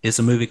list is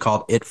a movie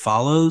called It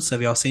Follows.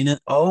 Have y'all seen it?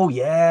 Oh,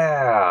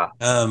 yeah.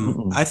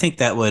 I think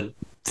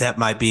it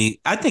might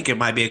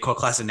be a cult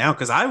classic now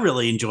because I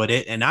really enjoyed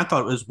it and I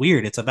thought it was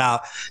weird.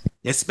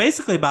 It's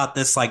basically about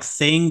this like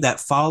thing that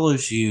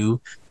follows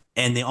you,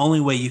 and the only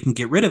way you can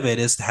get rid of it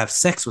is to have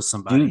sex with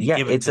somebody. Dude, yeah,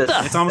 it's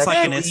almost like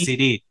an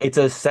STD. It's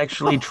a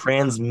sexually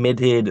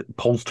transmitted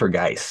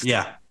poltergeist.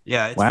 Yeah.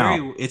 Yeah,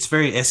 Wow. it's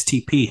very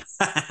STP.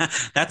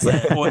 That's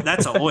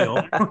an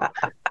oil.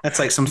 That's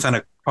like some kind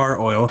of car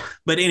oil.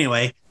 But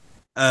anyway,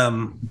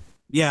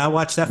 yeah, I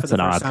watched that for That's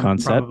the an first odd time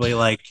concept. probably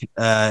like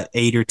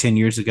 8 or 10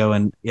 years ago,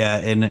 and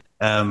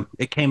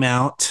it came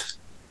out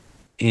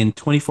in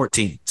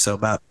 2014. So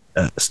about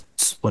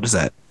what is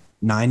that?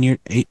 9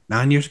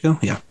 years ago?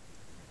 Yeah.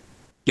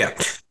 Yeah.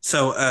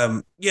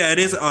 So yeah, it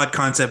is an odd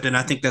concept, and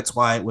I think that's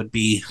why it would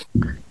be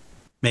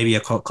maybe a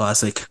cult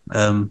classic.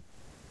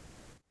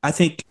 I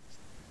think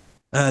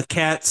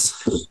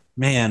Cats,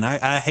 man,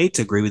 I hate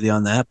to agree with you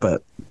on that,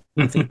 but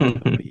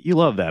You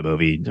love that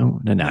movie.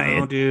 Don't deny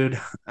no, it. dude.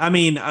 I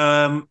mean,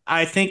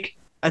 I think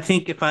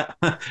if I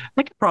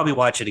could probably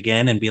watch it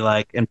again and be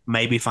like, and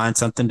maybe find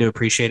something to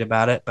appreciate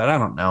about it, but I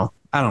don't know.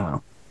 I don't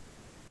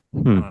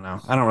know.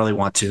 I don't really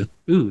want to.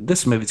 Ooh,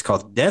 this movie's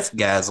called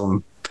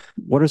Deathgasm.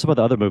 What are some of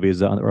the other movies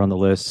that are on the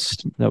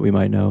list that we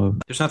might know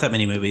of? There's not that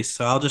many movies,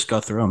 so I'll just go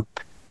through them.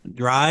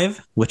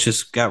 Drive, which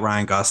has got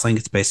Ryan Gosling.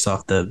 It's based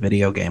off the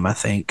video game, I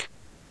think.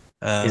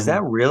 Is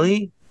that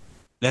really?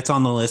 That's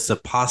on the list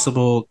of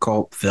possible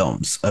cult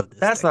films of this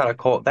That's decade. not a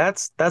cult.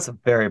 That's a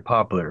very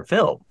popular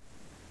film.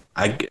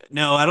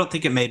 No, I don't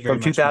think it made very From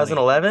much money.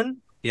 2011?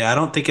 Yeah, I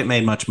don't think it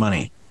made much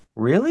money.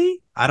 Really?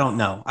 I don't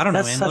know. I don't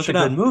That's know, man. such Look a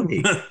it up. good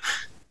movie.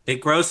 It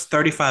grossed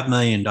 $35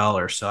 million,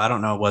 so I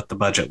don't know what the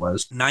budget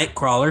was.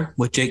 Nightcrawler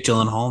with Jake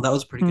Gyllenhaal. That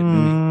was a pretty good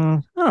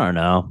movie. I don't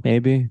know.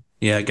 Maybe.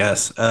 Yeah, I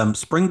guess.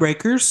 Spring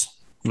Breakers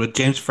with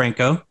James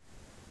Franco.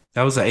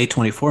 That was an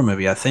A24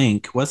 movie, I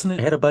think, wasn't It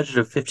it? had a budget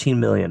of 15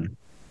 million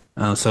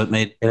Oh, so it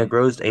made. and it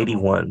grossed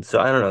 81. So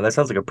I don't know. That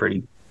sounds like a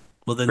pretty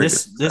Well, then pretty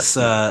this good this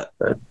success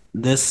movie. But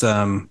this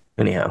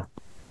anyhow,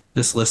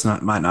 this list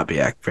might not be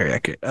very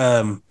accurate.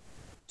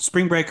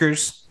 Spring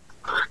Breakers,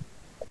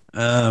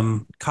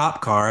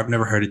 Cop Car. I've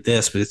never heard of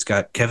this, but it's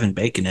got Kevin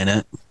Bacon in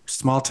it.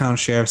 Small town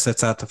sheriff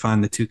sets out to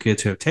find the two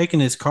kids who have taken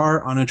his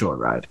car on a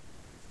joyride.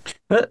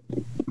 Uh,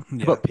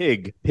 Yeah. About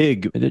Pig.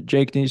 Pig.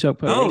 Jake, did you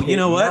talk about Oh, Pig? you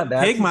know what?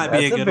 that's- Pig might be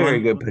a that's good very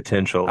one. good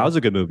potential. That was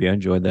a good movie. I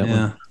enjoyed that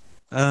one.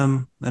 Yeah.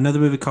 Another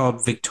movie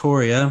called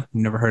Victoria.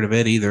 Never heard of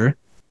it either.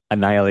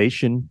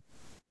 Annihilation,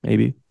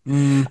 maybe.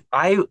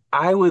 I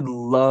would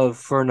love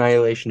for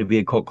Annihilation to be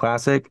a cult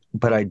classic,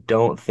 but I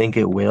don't think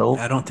it will.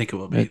 I don't think it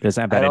will be. It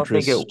doesn't have that I don't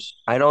think interest.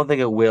 I don't think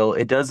it will.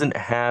 It doesn't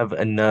have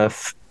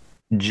enough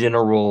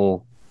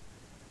general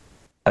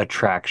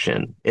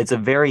attraction. It's a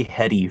very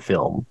heady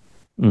film.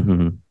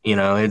 Hmm. You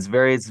know, it's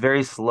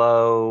very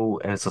slow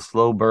and it's a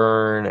slow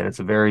burn and it's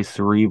a very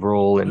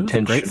cerebral, It was a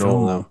intentional. great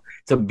film, though.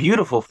 It's a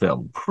beautiful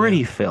film,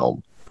 pretty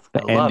film.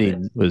 The I love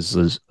ending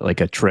was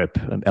like a trip,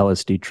 an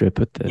LSD trip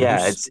with the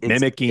Yeah, it's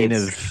mimicking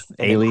it's of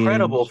an aliens.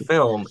 incredible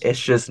film. It's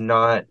just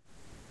not.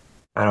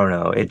 I don't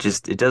know. It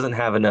doesn't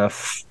have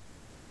enough.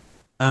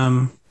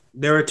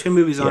 There are two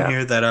movies on Yeah.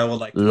 here that I would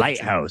like to mention.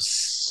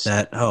 Lighthouse.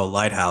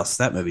 Lighthouse.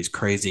 That movie's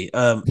crazy.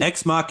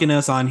 Ex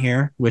Machina's on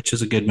here, which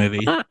is a good movie.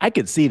 I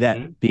could see that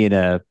Mhm. being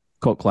a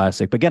cult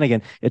classic, but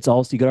again, it's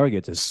also you could argue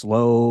it's a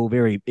slow,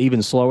 very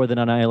even slower than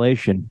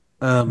Annihilation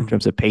in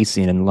terms of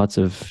pacing and lots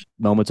of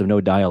moments of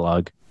no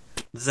dialogue.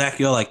 Zach,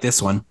 you'll like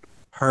this one.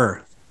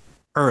 Her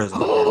is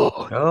on.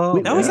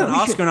 Oh, That was yeah. an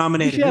Oscar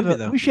nominated movie,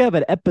 though. We should have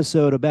an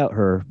episode about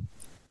her.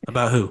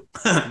 About who?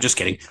 Just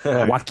kidding.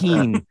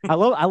 Joaquin. I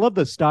love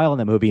the style in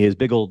that movie. His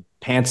big old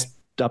pants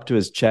up to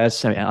his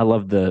chest. I mean, I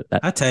love that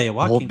I tell you,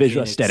 whole Joaquin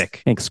visual Phoenix. aesthetic.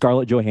 I think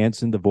Scarlett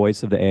Johansson, the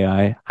voice of the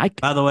AI.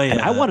 By the way, And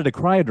I wanted to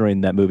cry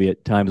during that movie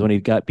at times when he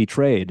got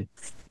betrayed.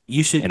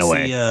 you should in a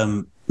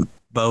see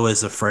Beau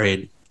is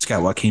Afraid. It's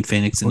got Joaquin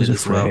Phoenix in Was it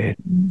as well. afraid.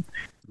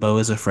 Beau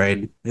is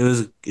Afraid. It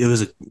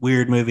was a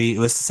weird movie. It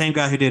was the same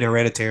guy who did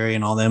Hereditary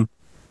and all them.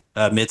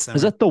 Midsummer.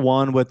 Is that the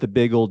one with the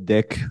big old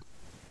dick?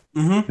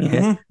 Mm-hmm, Yeah.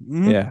 mm-hmm,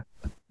 mm-hmm. Yeah.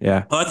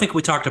 Yeah. Oh, I think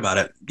we talked about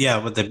it. Yeah,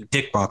 with the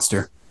dick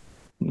monster.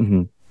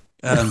 Hmm.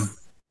 God,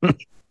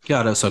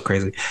 that was so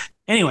crazy.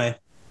 Anyway,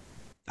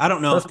 I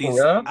don't know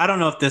Suspiria? I don't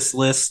know if this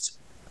list.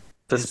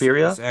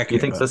 Suspiria? It's accurate, You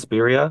think but-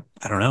 Suspiria?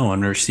 I don't know. I've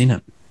never seen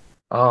it.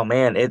 Oh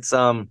man, it's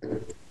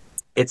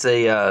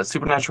a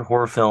supernatural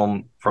horror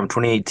film from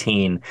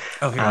 2018.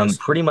 Oh, here it is.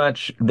 Pretty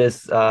much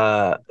this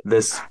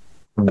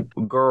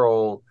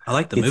girl I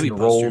like the gets movie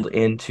enrolled poster.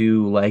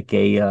 into like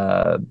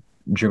a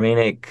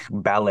Germanic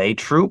ballet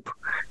troupe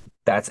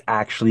that's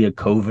actually a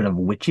coven of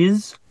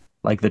witches.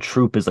 Like the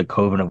troupe is a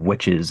coven of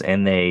witches,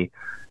 and they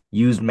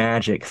use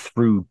magic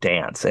through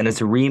dance. And it's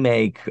a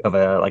remake of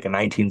a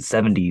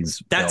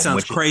 1970s. That film, sounds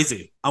which-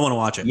 crazy. I want to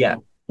watch it. Yeah,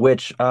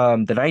 which the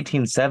God, it's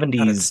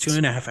 1970s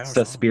 2.5 hours.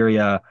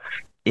 Suspiria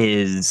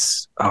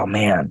is. Oh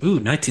man, Long. Ooh,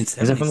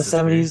 1970s. is it from the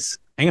Suspiria. 70s?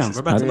 Hang on, we're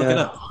about to look it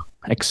up.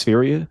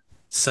 Xperia?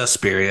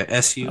 Suspiria.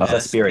 Suspiria.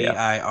 Suspiria.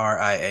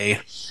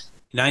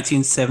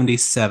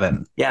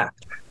 1977. Yeah.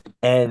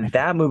 And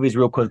that movie's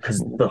real cool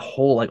because the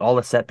whole, like all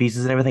the set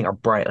pieces and everything are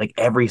bright. Like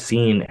every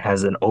scene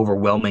has an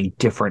overwhelming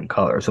different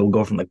color. So we'll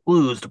go from like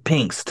blues to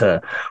pinks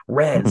to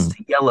reds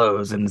to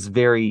yellows, and it's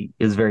very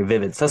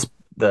vivid.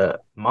 The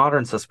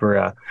modern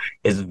Suspiria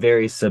is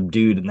very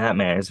subdued in that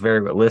manner. It's very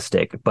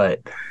realistic, but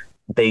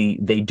they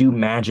do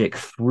magic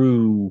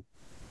through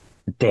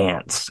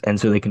dance, and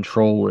so they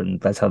control, and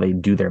that's how they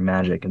do their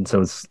magic. And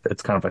so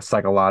it's kind of a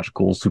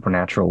psychological,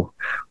 supernatural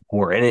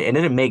horror, and it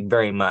didn't make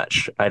very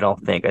much. I don't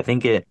think. I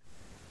think it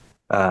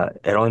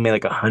only made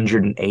like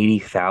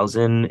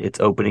 180,000 its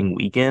opening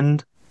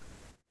weekend,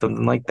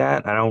 something like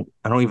that. I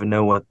don't even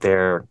know what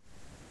their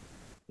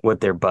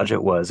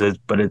budget was.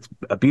 But it's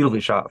a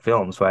beautifully shot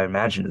film, so I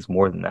imagine it's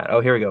more than that.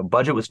 Oh, here we go.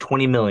 Budget was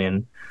 20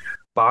 million.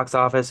 Box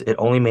office, it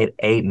only made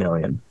 8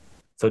 million.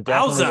 So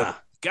definitely. Wowza!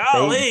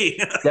 Golly!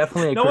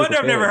 Definitely a No wonder critical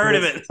I've never failure, heard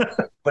of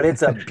it. but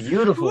it's a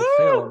beautiful Woo!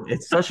 film.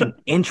 It's such an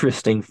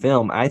interesting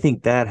film. I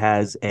think that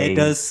has It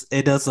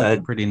does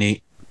look pretty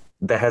neat.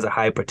 that has a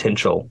high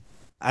potential.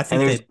 I And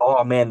think there's they.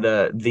 oh man,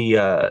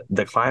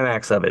 the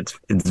climax of it's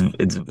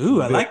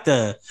Ooh, I like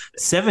the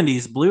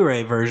 70s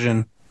Blu-ray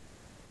version.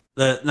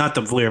 Not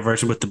the Blu-ray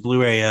version, but the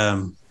Blu-ray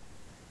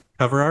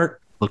cover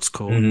art looks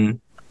cool. Mhm.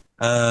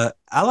 I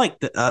like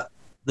the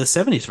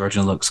 70s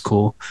version looks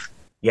cool.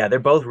 Yeah, they're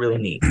both really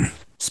neat.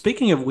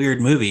 Speaking of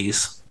weird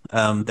movies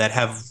that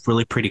have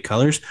really pretty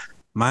colors,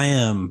 my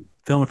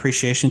film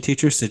appreciation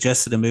teacher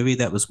suggested a movie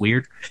that was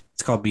weird.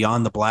 It's called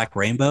Beyond the Black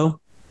Rainbow.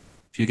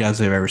 If you guys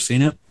have ever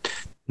seen it.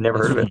 Never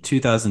heard of From it.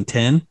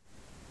 2010.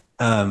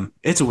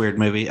 It's a weird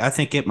movie. I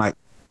think it might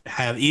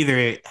have either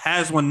it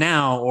has one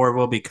now or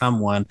will become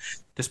one.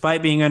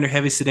 Despite being under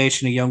heavy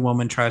sedation, a young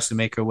woman tries to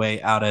make her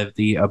way out of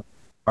the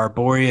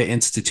Arborea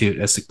Institute,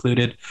 a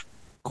secluded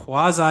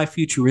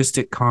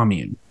quasi-futuristic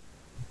commune.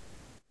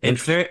 It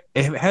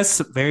has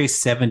some very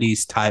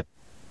 70s type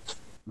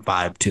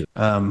vibe to it.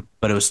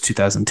 But it was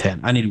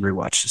 2010. I need to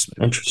rewatch this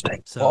movie.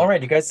 Interesting. So- Well, all right,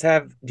 do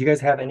you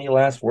guys have any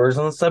last words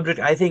on the subject?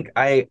 I think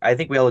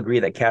we all agree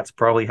that Cats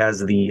probably has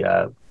the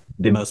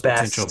Most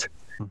best potential.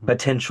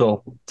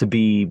 potential to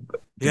become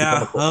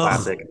a cult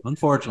classic.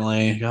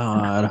 Unfortunately,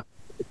 God.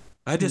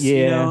 I just,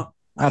 Yeah.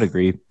 I'd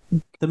agree.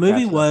 the movie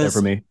Cats is up there was,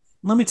 for me.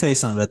 let me tell you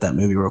something about that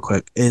movie real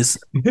quick, is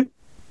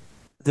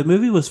the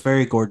movie was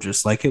very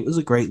gorgeous. Like, it was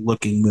a great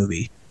looking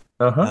movie.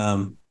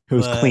 Uh-huh. It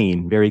was but-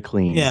 clean, very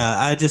clean. Yeah,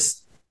 I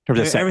just, In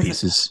terms of set everything-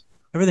 pieces.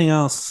 everything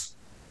else,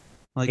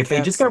 like, If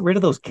they just got rid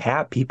of those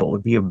cat people, it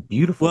would be a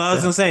beautiful well, I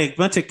was film. gonna say a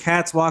bunch of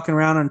cats walking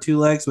around on two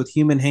legs with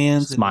human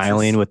hands, and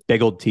Smiling it's just- with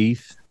big old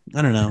teeth.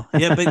 I don't know.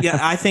 Yeah, but yeah,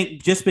 I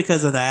think just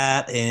because of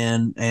that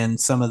and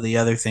some of the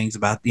other things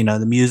about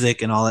the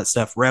music and all that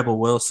stuff, Rebel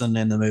Wilson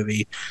in the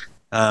movie,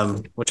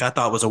 which I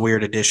thought was a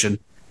weird addition.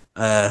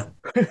 I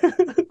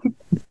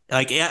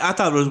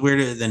thought it was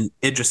weirder than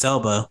Idris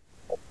Elba,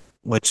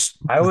 which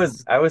I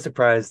was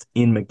surprised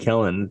Ian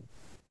McKellen.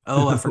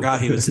 I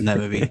forgot he was in that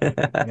movie.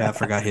 Yeah, I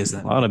forgot he was in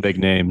A that. lot of big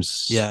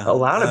names. Yeah, A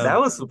lot of that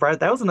was surprised.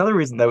 That was another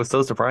reason that was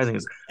so surprising.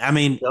 Is I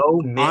mean, so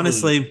many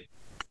honestly,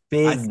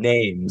 big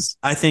names.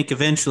 I think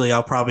eventually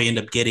I'll probably end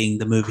up getting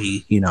the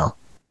movie.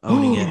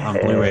 Owning it on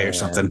Blu-ray or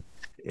something.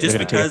 Just Just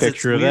gonna take a because it's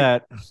picture of weird.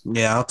 that.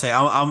 Yeah, I'll take.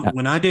 I'll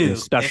when I do. A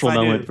special if I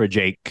do, moment for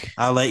Jake.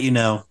 I'll let you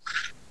know.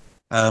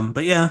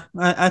 But yeah,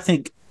 I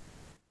think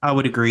I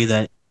would agree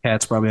that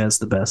Cats probably has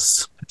the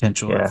best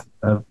potential Yeah.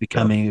 of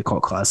becoming a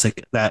cult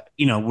classic that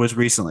was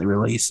recently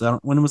released.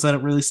 When was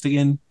that released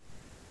again?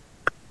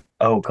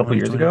 Oh, a couple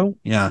years 2020? ago.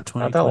 Yeah,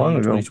 Not that long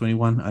ago.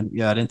 2021.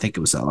 I didn't think it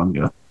was that long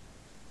ago.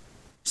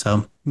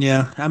 So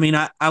yeah, I mean,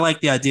 I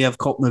like the idea of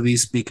cult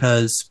movies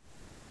because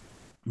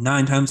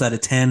 9 times out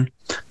of 10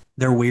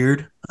 they're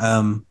weird.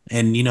 And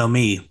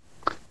me,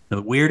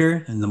 the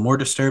weirder and the more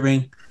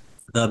disturbing,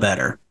 the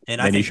better. And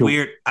I Then you think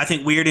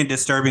should- weird and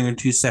disturbing are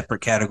two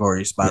separate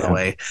categories, by the Yeah.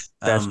 way.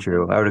 That's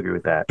true. I would agree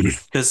with that.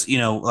 Because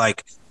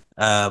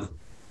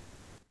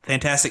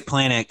Fantastic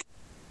Planet,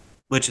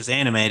 which is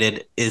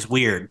animated, is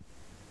weird,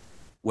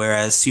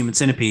 whereas Human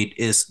Centipede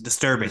is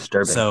disturbing.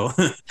 So,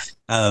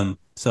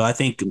 so I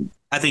think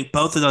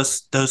both of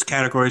those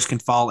categories can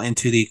fall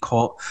into the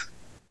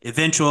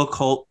eventual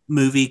cult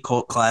movie,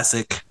 cult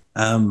classic.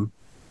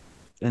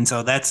 And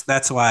so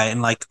that's why,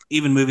 and like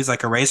even movies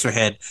like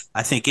Eraserhead,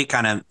 I think it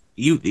kind of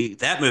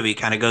that movie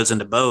kind of goes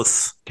into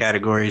both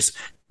categories.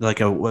 Like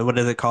what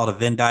is it called? A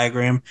Venn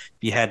diagram. If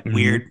you had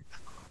Mhm.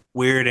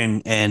 weird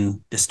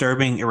and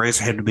disturbing,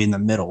 Eraserhead would be in the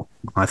middle,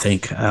 I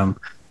think.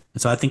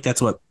 So I think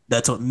that's what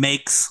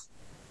makes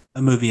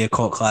a movie a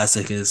cult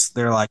classic is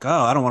they're like,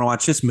 oh, I don't want to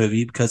watch this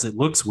movie because it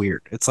looks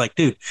weird. It's like,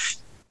 dude,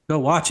 go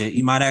watch it.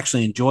 You might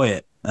actually enjoy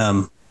it.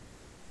 But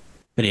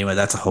anyway,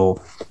 that's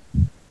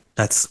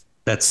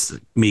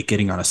me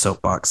getting on a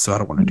soapbox, so I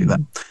don't want to do that.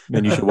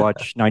 Then you should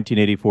watch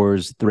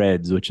 1984's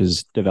Threads, which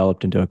is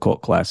developed into a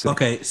cult classic.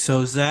 Okay,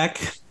 so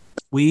Zach,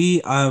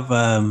 we have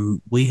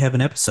an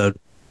episode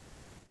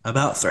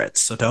about Threads,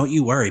 so don't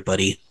you worry,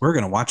 buddy. We're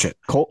gonna watch it.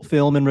 Cult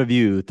film and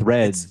review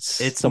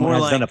Threads. It's Someone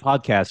more has done a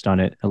like- podcast on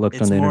it. I looked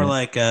It's on the more internet.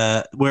 like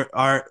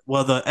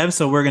the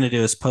episode we're gonna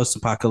do is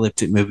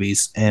post-apocalyptic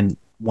movies, and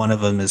one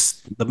of them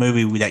is the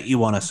movie that you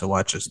want us to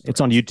watch.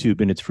 It's on YouTube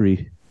and it's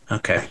free.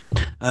 Okay.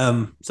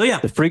 So yeah,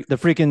 The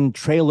freaking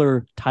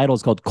trailer title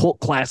is called Cult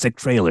Classic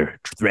Trailer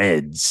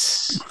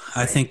Threads.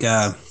 I think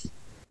There's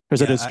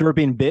Yeah, a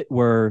disturbing bit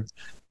where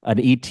an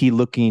ET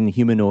looking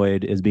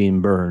humanoid is being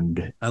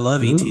burned. I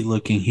love ET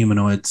looking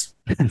humanoids.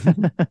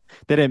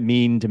 They didn't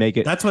mean to make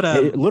it. That's what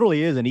It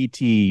literally is an ET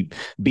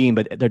being,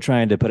 but they're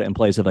trying to put it in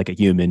place of like a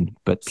human.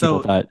 But So-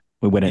 people thought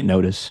we wouldn't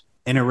notice.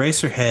 in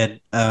Eraserhead,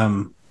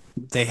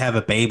 they have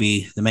a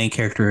baby. The main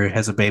character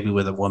has a baby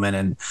with a woman,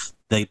 and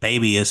the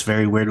baby is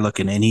very weird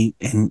looking.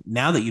 And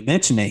now that you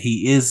mention it,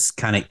 he is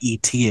kind of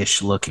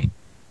ET-ish looking.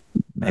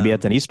 Maybe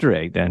that's an Easter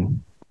egg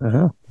then.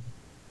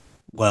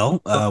 Well,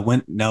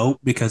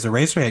 because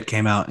Eraserhead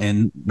came out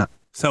in.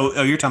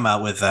 So, you're talking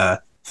about with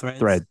Threads?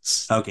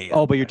 Threads. Okay. Yeah.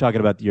 Oh, but you're talking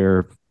about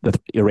the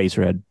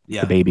Eraserhead.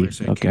 Yeah, the baby.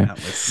 Eraserhead Okay. came out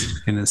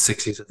in the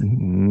 60s. I think.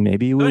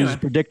 Maybe he was Anyway.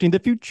 predicting the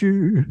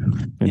future.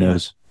 Who Yeah.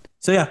 knows?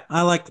 So yeah,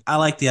 I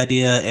like the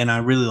idea, and I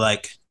really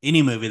like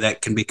any movie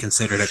that can be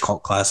considered a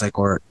cult classic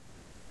or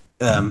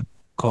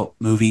cult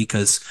movie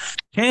because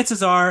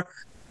chances are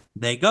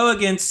they go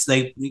against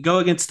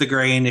the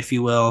grain, if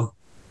you will,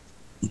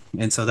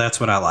 and so that's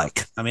what I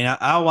like. I mean,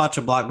 I'll watch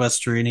a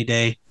blockbuster any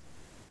day,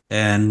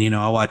 and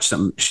I'll watch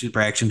something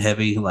super action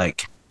heavy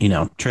like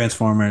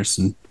Transformers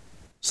and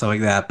stuff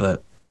like that.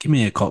 But give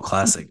me a cult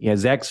classic. Yeah,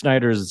 Zack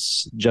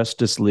Snyder's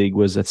Justice League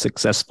was a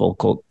successful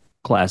cult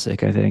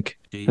classic, I think.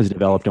 Has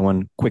developed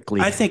one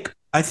quickly. I think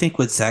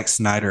with Zack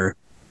Snyder,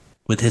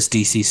 with his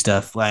DC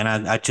stuff, and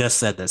I just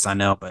said this, I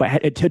know, but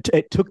But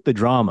it took the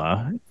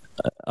drama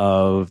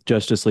of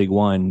Justice League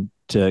 1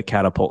 to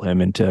catapult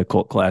him into a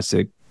cult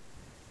classic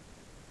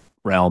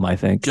realm, I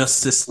think.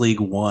 Justice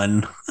League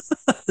 1.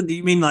 Do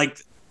you mean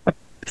like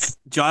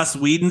Joss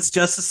Whedon's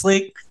Justice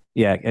League?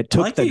 Yeah, it I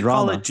took like the that you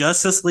call drama. it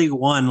Justice League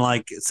 1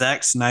 like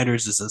Zack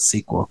Snyder's is a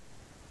sequel.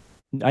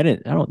 I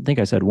didn't. I don't think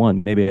I said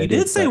one. Maybe I You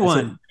did say I said-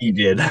 one. He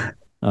did.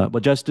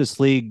 But Justice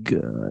League,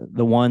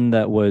 the one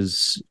that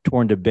was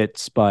torn to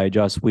bits by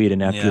Joss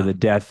Whedon after Yeah. the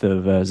death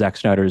of Zack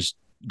Snyder's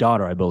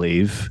daughter, I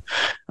believe.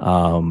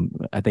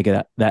 I think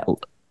that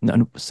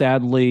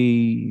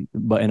sadly,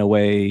 but in a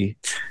way,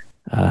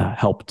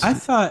 helped I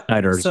thought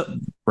Snyder's so.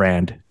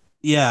 brand.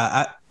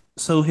 Yeah.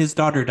 So his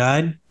daughter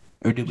died,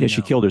 or did we? Yeah,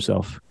 she know? killed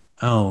herself.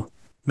 Oh,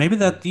 maybe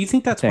that. Do you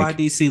think that's I why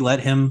think. DC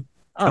let him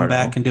I don't come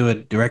back know. and do a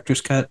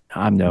director's cut?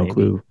 I have no Maybe.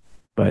 clue,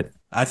 but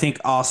I think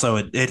also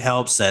it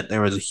helps that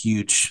there was a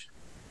huge,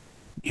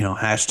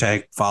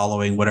 hashtag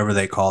following, whatever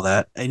they call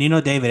that. And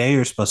David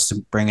Ayer is supposed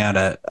to bring out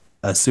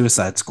a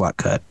Suicide Squad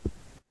cut.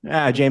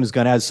 James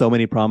Gunn has so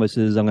many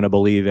promises. I'm going to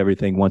believe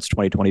everything once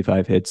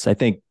 2025 hits. I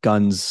think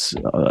Gunn's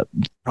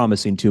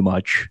promising too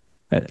much,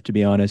 to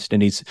be honest.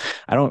 And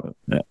I don't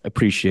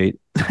appreciate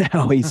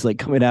how he's like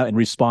coming out and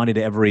responding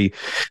to every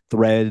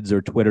Threads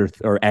or Twitter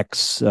or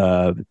X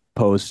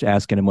post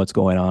asking him what's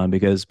going on,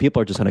 because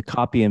people are just going to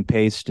copy and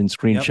paste and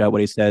screenshot Yep. what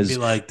he says. Be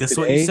like, this is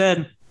what today. you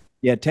said.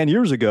 Yeah, 10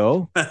 years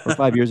ago or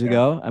 5 years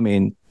ago. I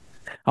mean,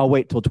 I'll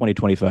wait till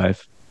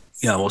 2025.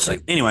 Yeah, we'll see.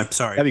 Anyway,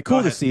 sorry. That'd be Go cool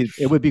to ahead. see.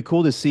 It would be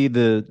cool to see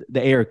the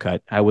Ayer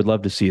cut. I would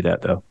love to see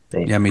that, though.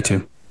 Yeah, me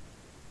too.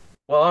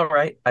 Well, all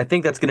right. I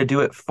think that's going to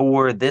do it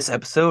for this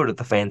episode of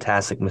the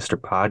Fantastic Mr.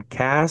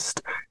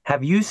 Podcast.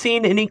 Have you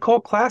seen any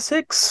cult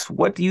classics?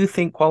 What do you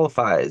think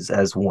qualifies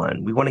as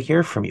one? We want to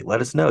hear from you.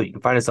 Let us know. You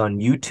can find us on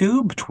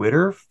YouTube,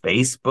 Twitter,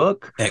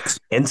 Facebook, X.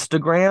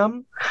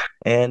 Instagram,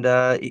 and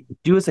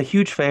do us a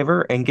huge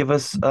favor and give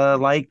us a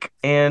like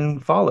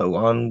and follow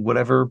on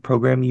whatever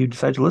program you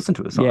decide to listen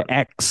to us Yeah, on.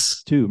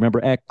 X too.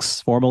 Remember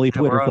X, formerly Yeah,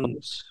 Twitter. we're on-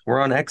 folks. We're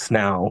on X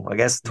now. I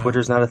guess Yeah.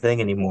 Twitter's not a thing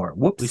anymore.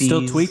 Whoopsies. We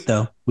still tweet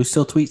though. We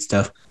still tweet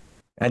stuff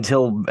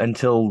until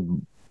until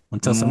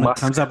someone Musk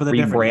comes up with a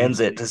different rebrands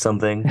name. it to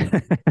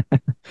something.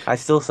 I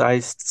still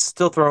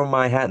throw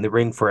my hat in the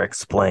ring for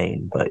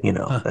explain, but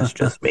that's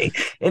just me.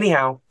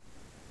 Anyhow,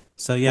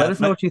 So yeah, let us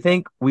know what you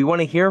think. We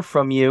want to hear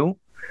from you,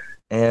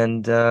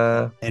 and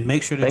and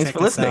make sure to Thanks check for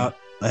us listening. out.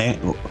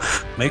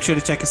 Make sure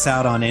to check us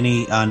out on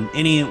any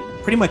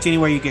pretty much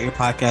anywhere you get your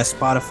podcast.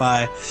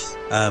 Spotify,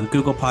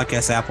 Google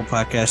Podcasts, Apple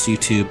Podcasts,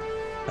 YouTube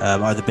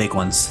are the big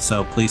ones.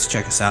 So please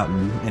check us out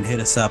and hit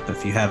us up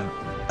if you have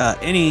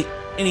any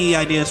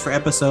ideas for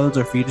episodes,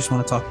 or if you just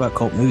want to talk about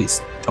cult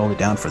movies. Totally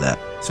down for that.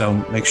 So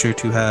make sure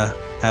to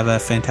have a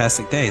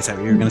fantastic day. Is that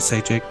what you were going to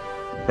say, Jake?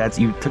 that's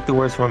you took the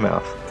words from my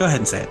mouth. Go ahead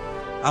and say it.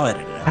 I'll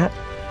edit it out.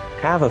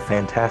 Have a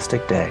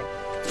fantastic day.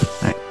 All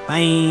right.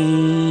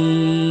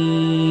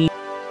 Bye.